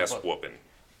 That's That an was a ass fight. whooping.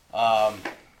 I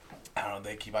don't know.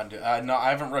 They keep on doing. No, I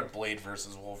haven't read Blade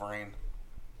versus Wolverine.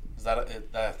 Is that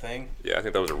a thing? Yeah, I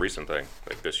think that was a recent thing,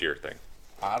 like this year thing.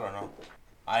 I don't know.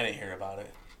 I didn't hear about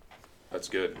it. That's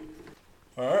good.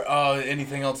 All right.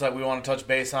 Anything else that we want to touch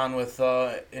base on with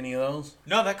any of those?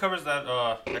 No, that covers that.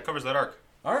 That covers that arc.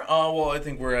 All right. Well, I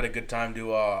think we're at a good time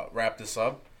to wrap this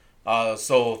up.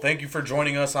 So thank you for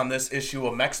joining us on this issue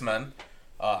of X-Men.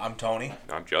 I'm Tony.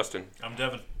 I'm Justin. I'm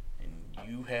Devin. And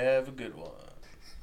you have a good one.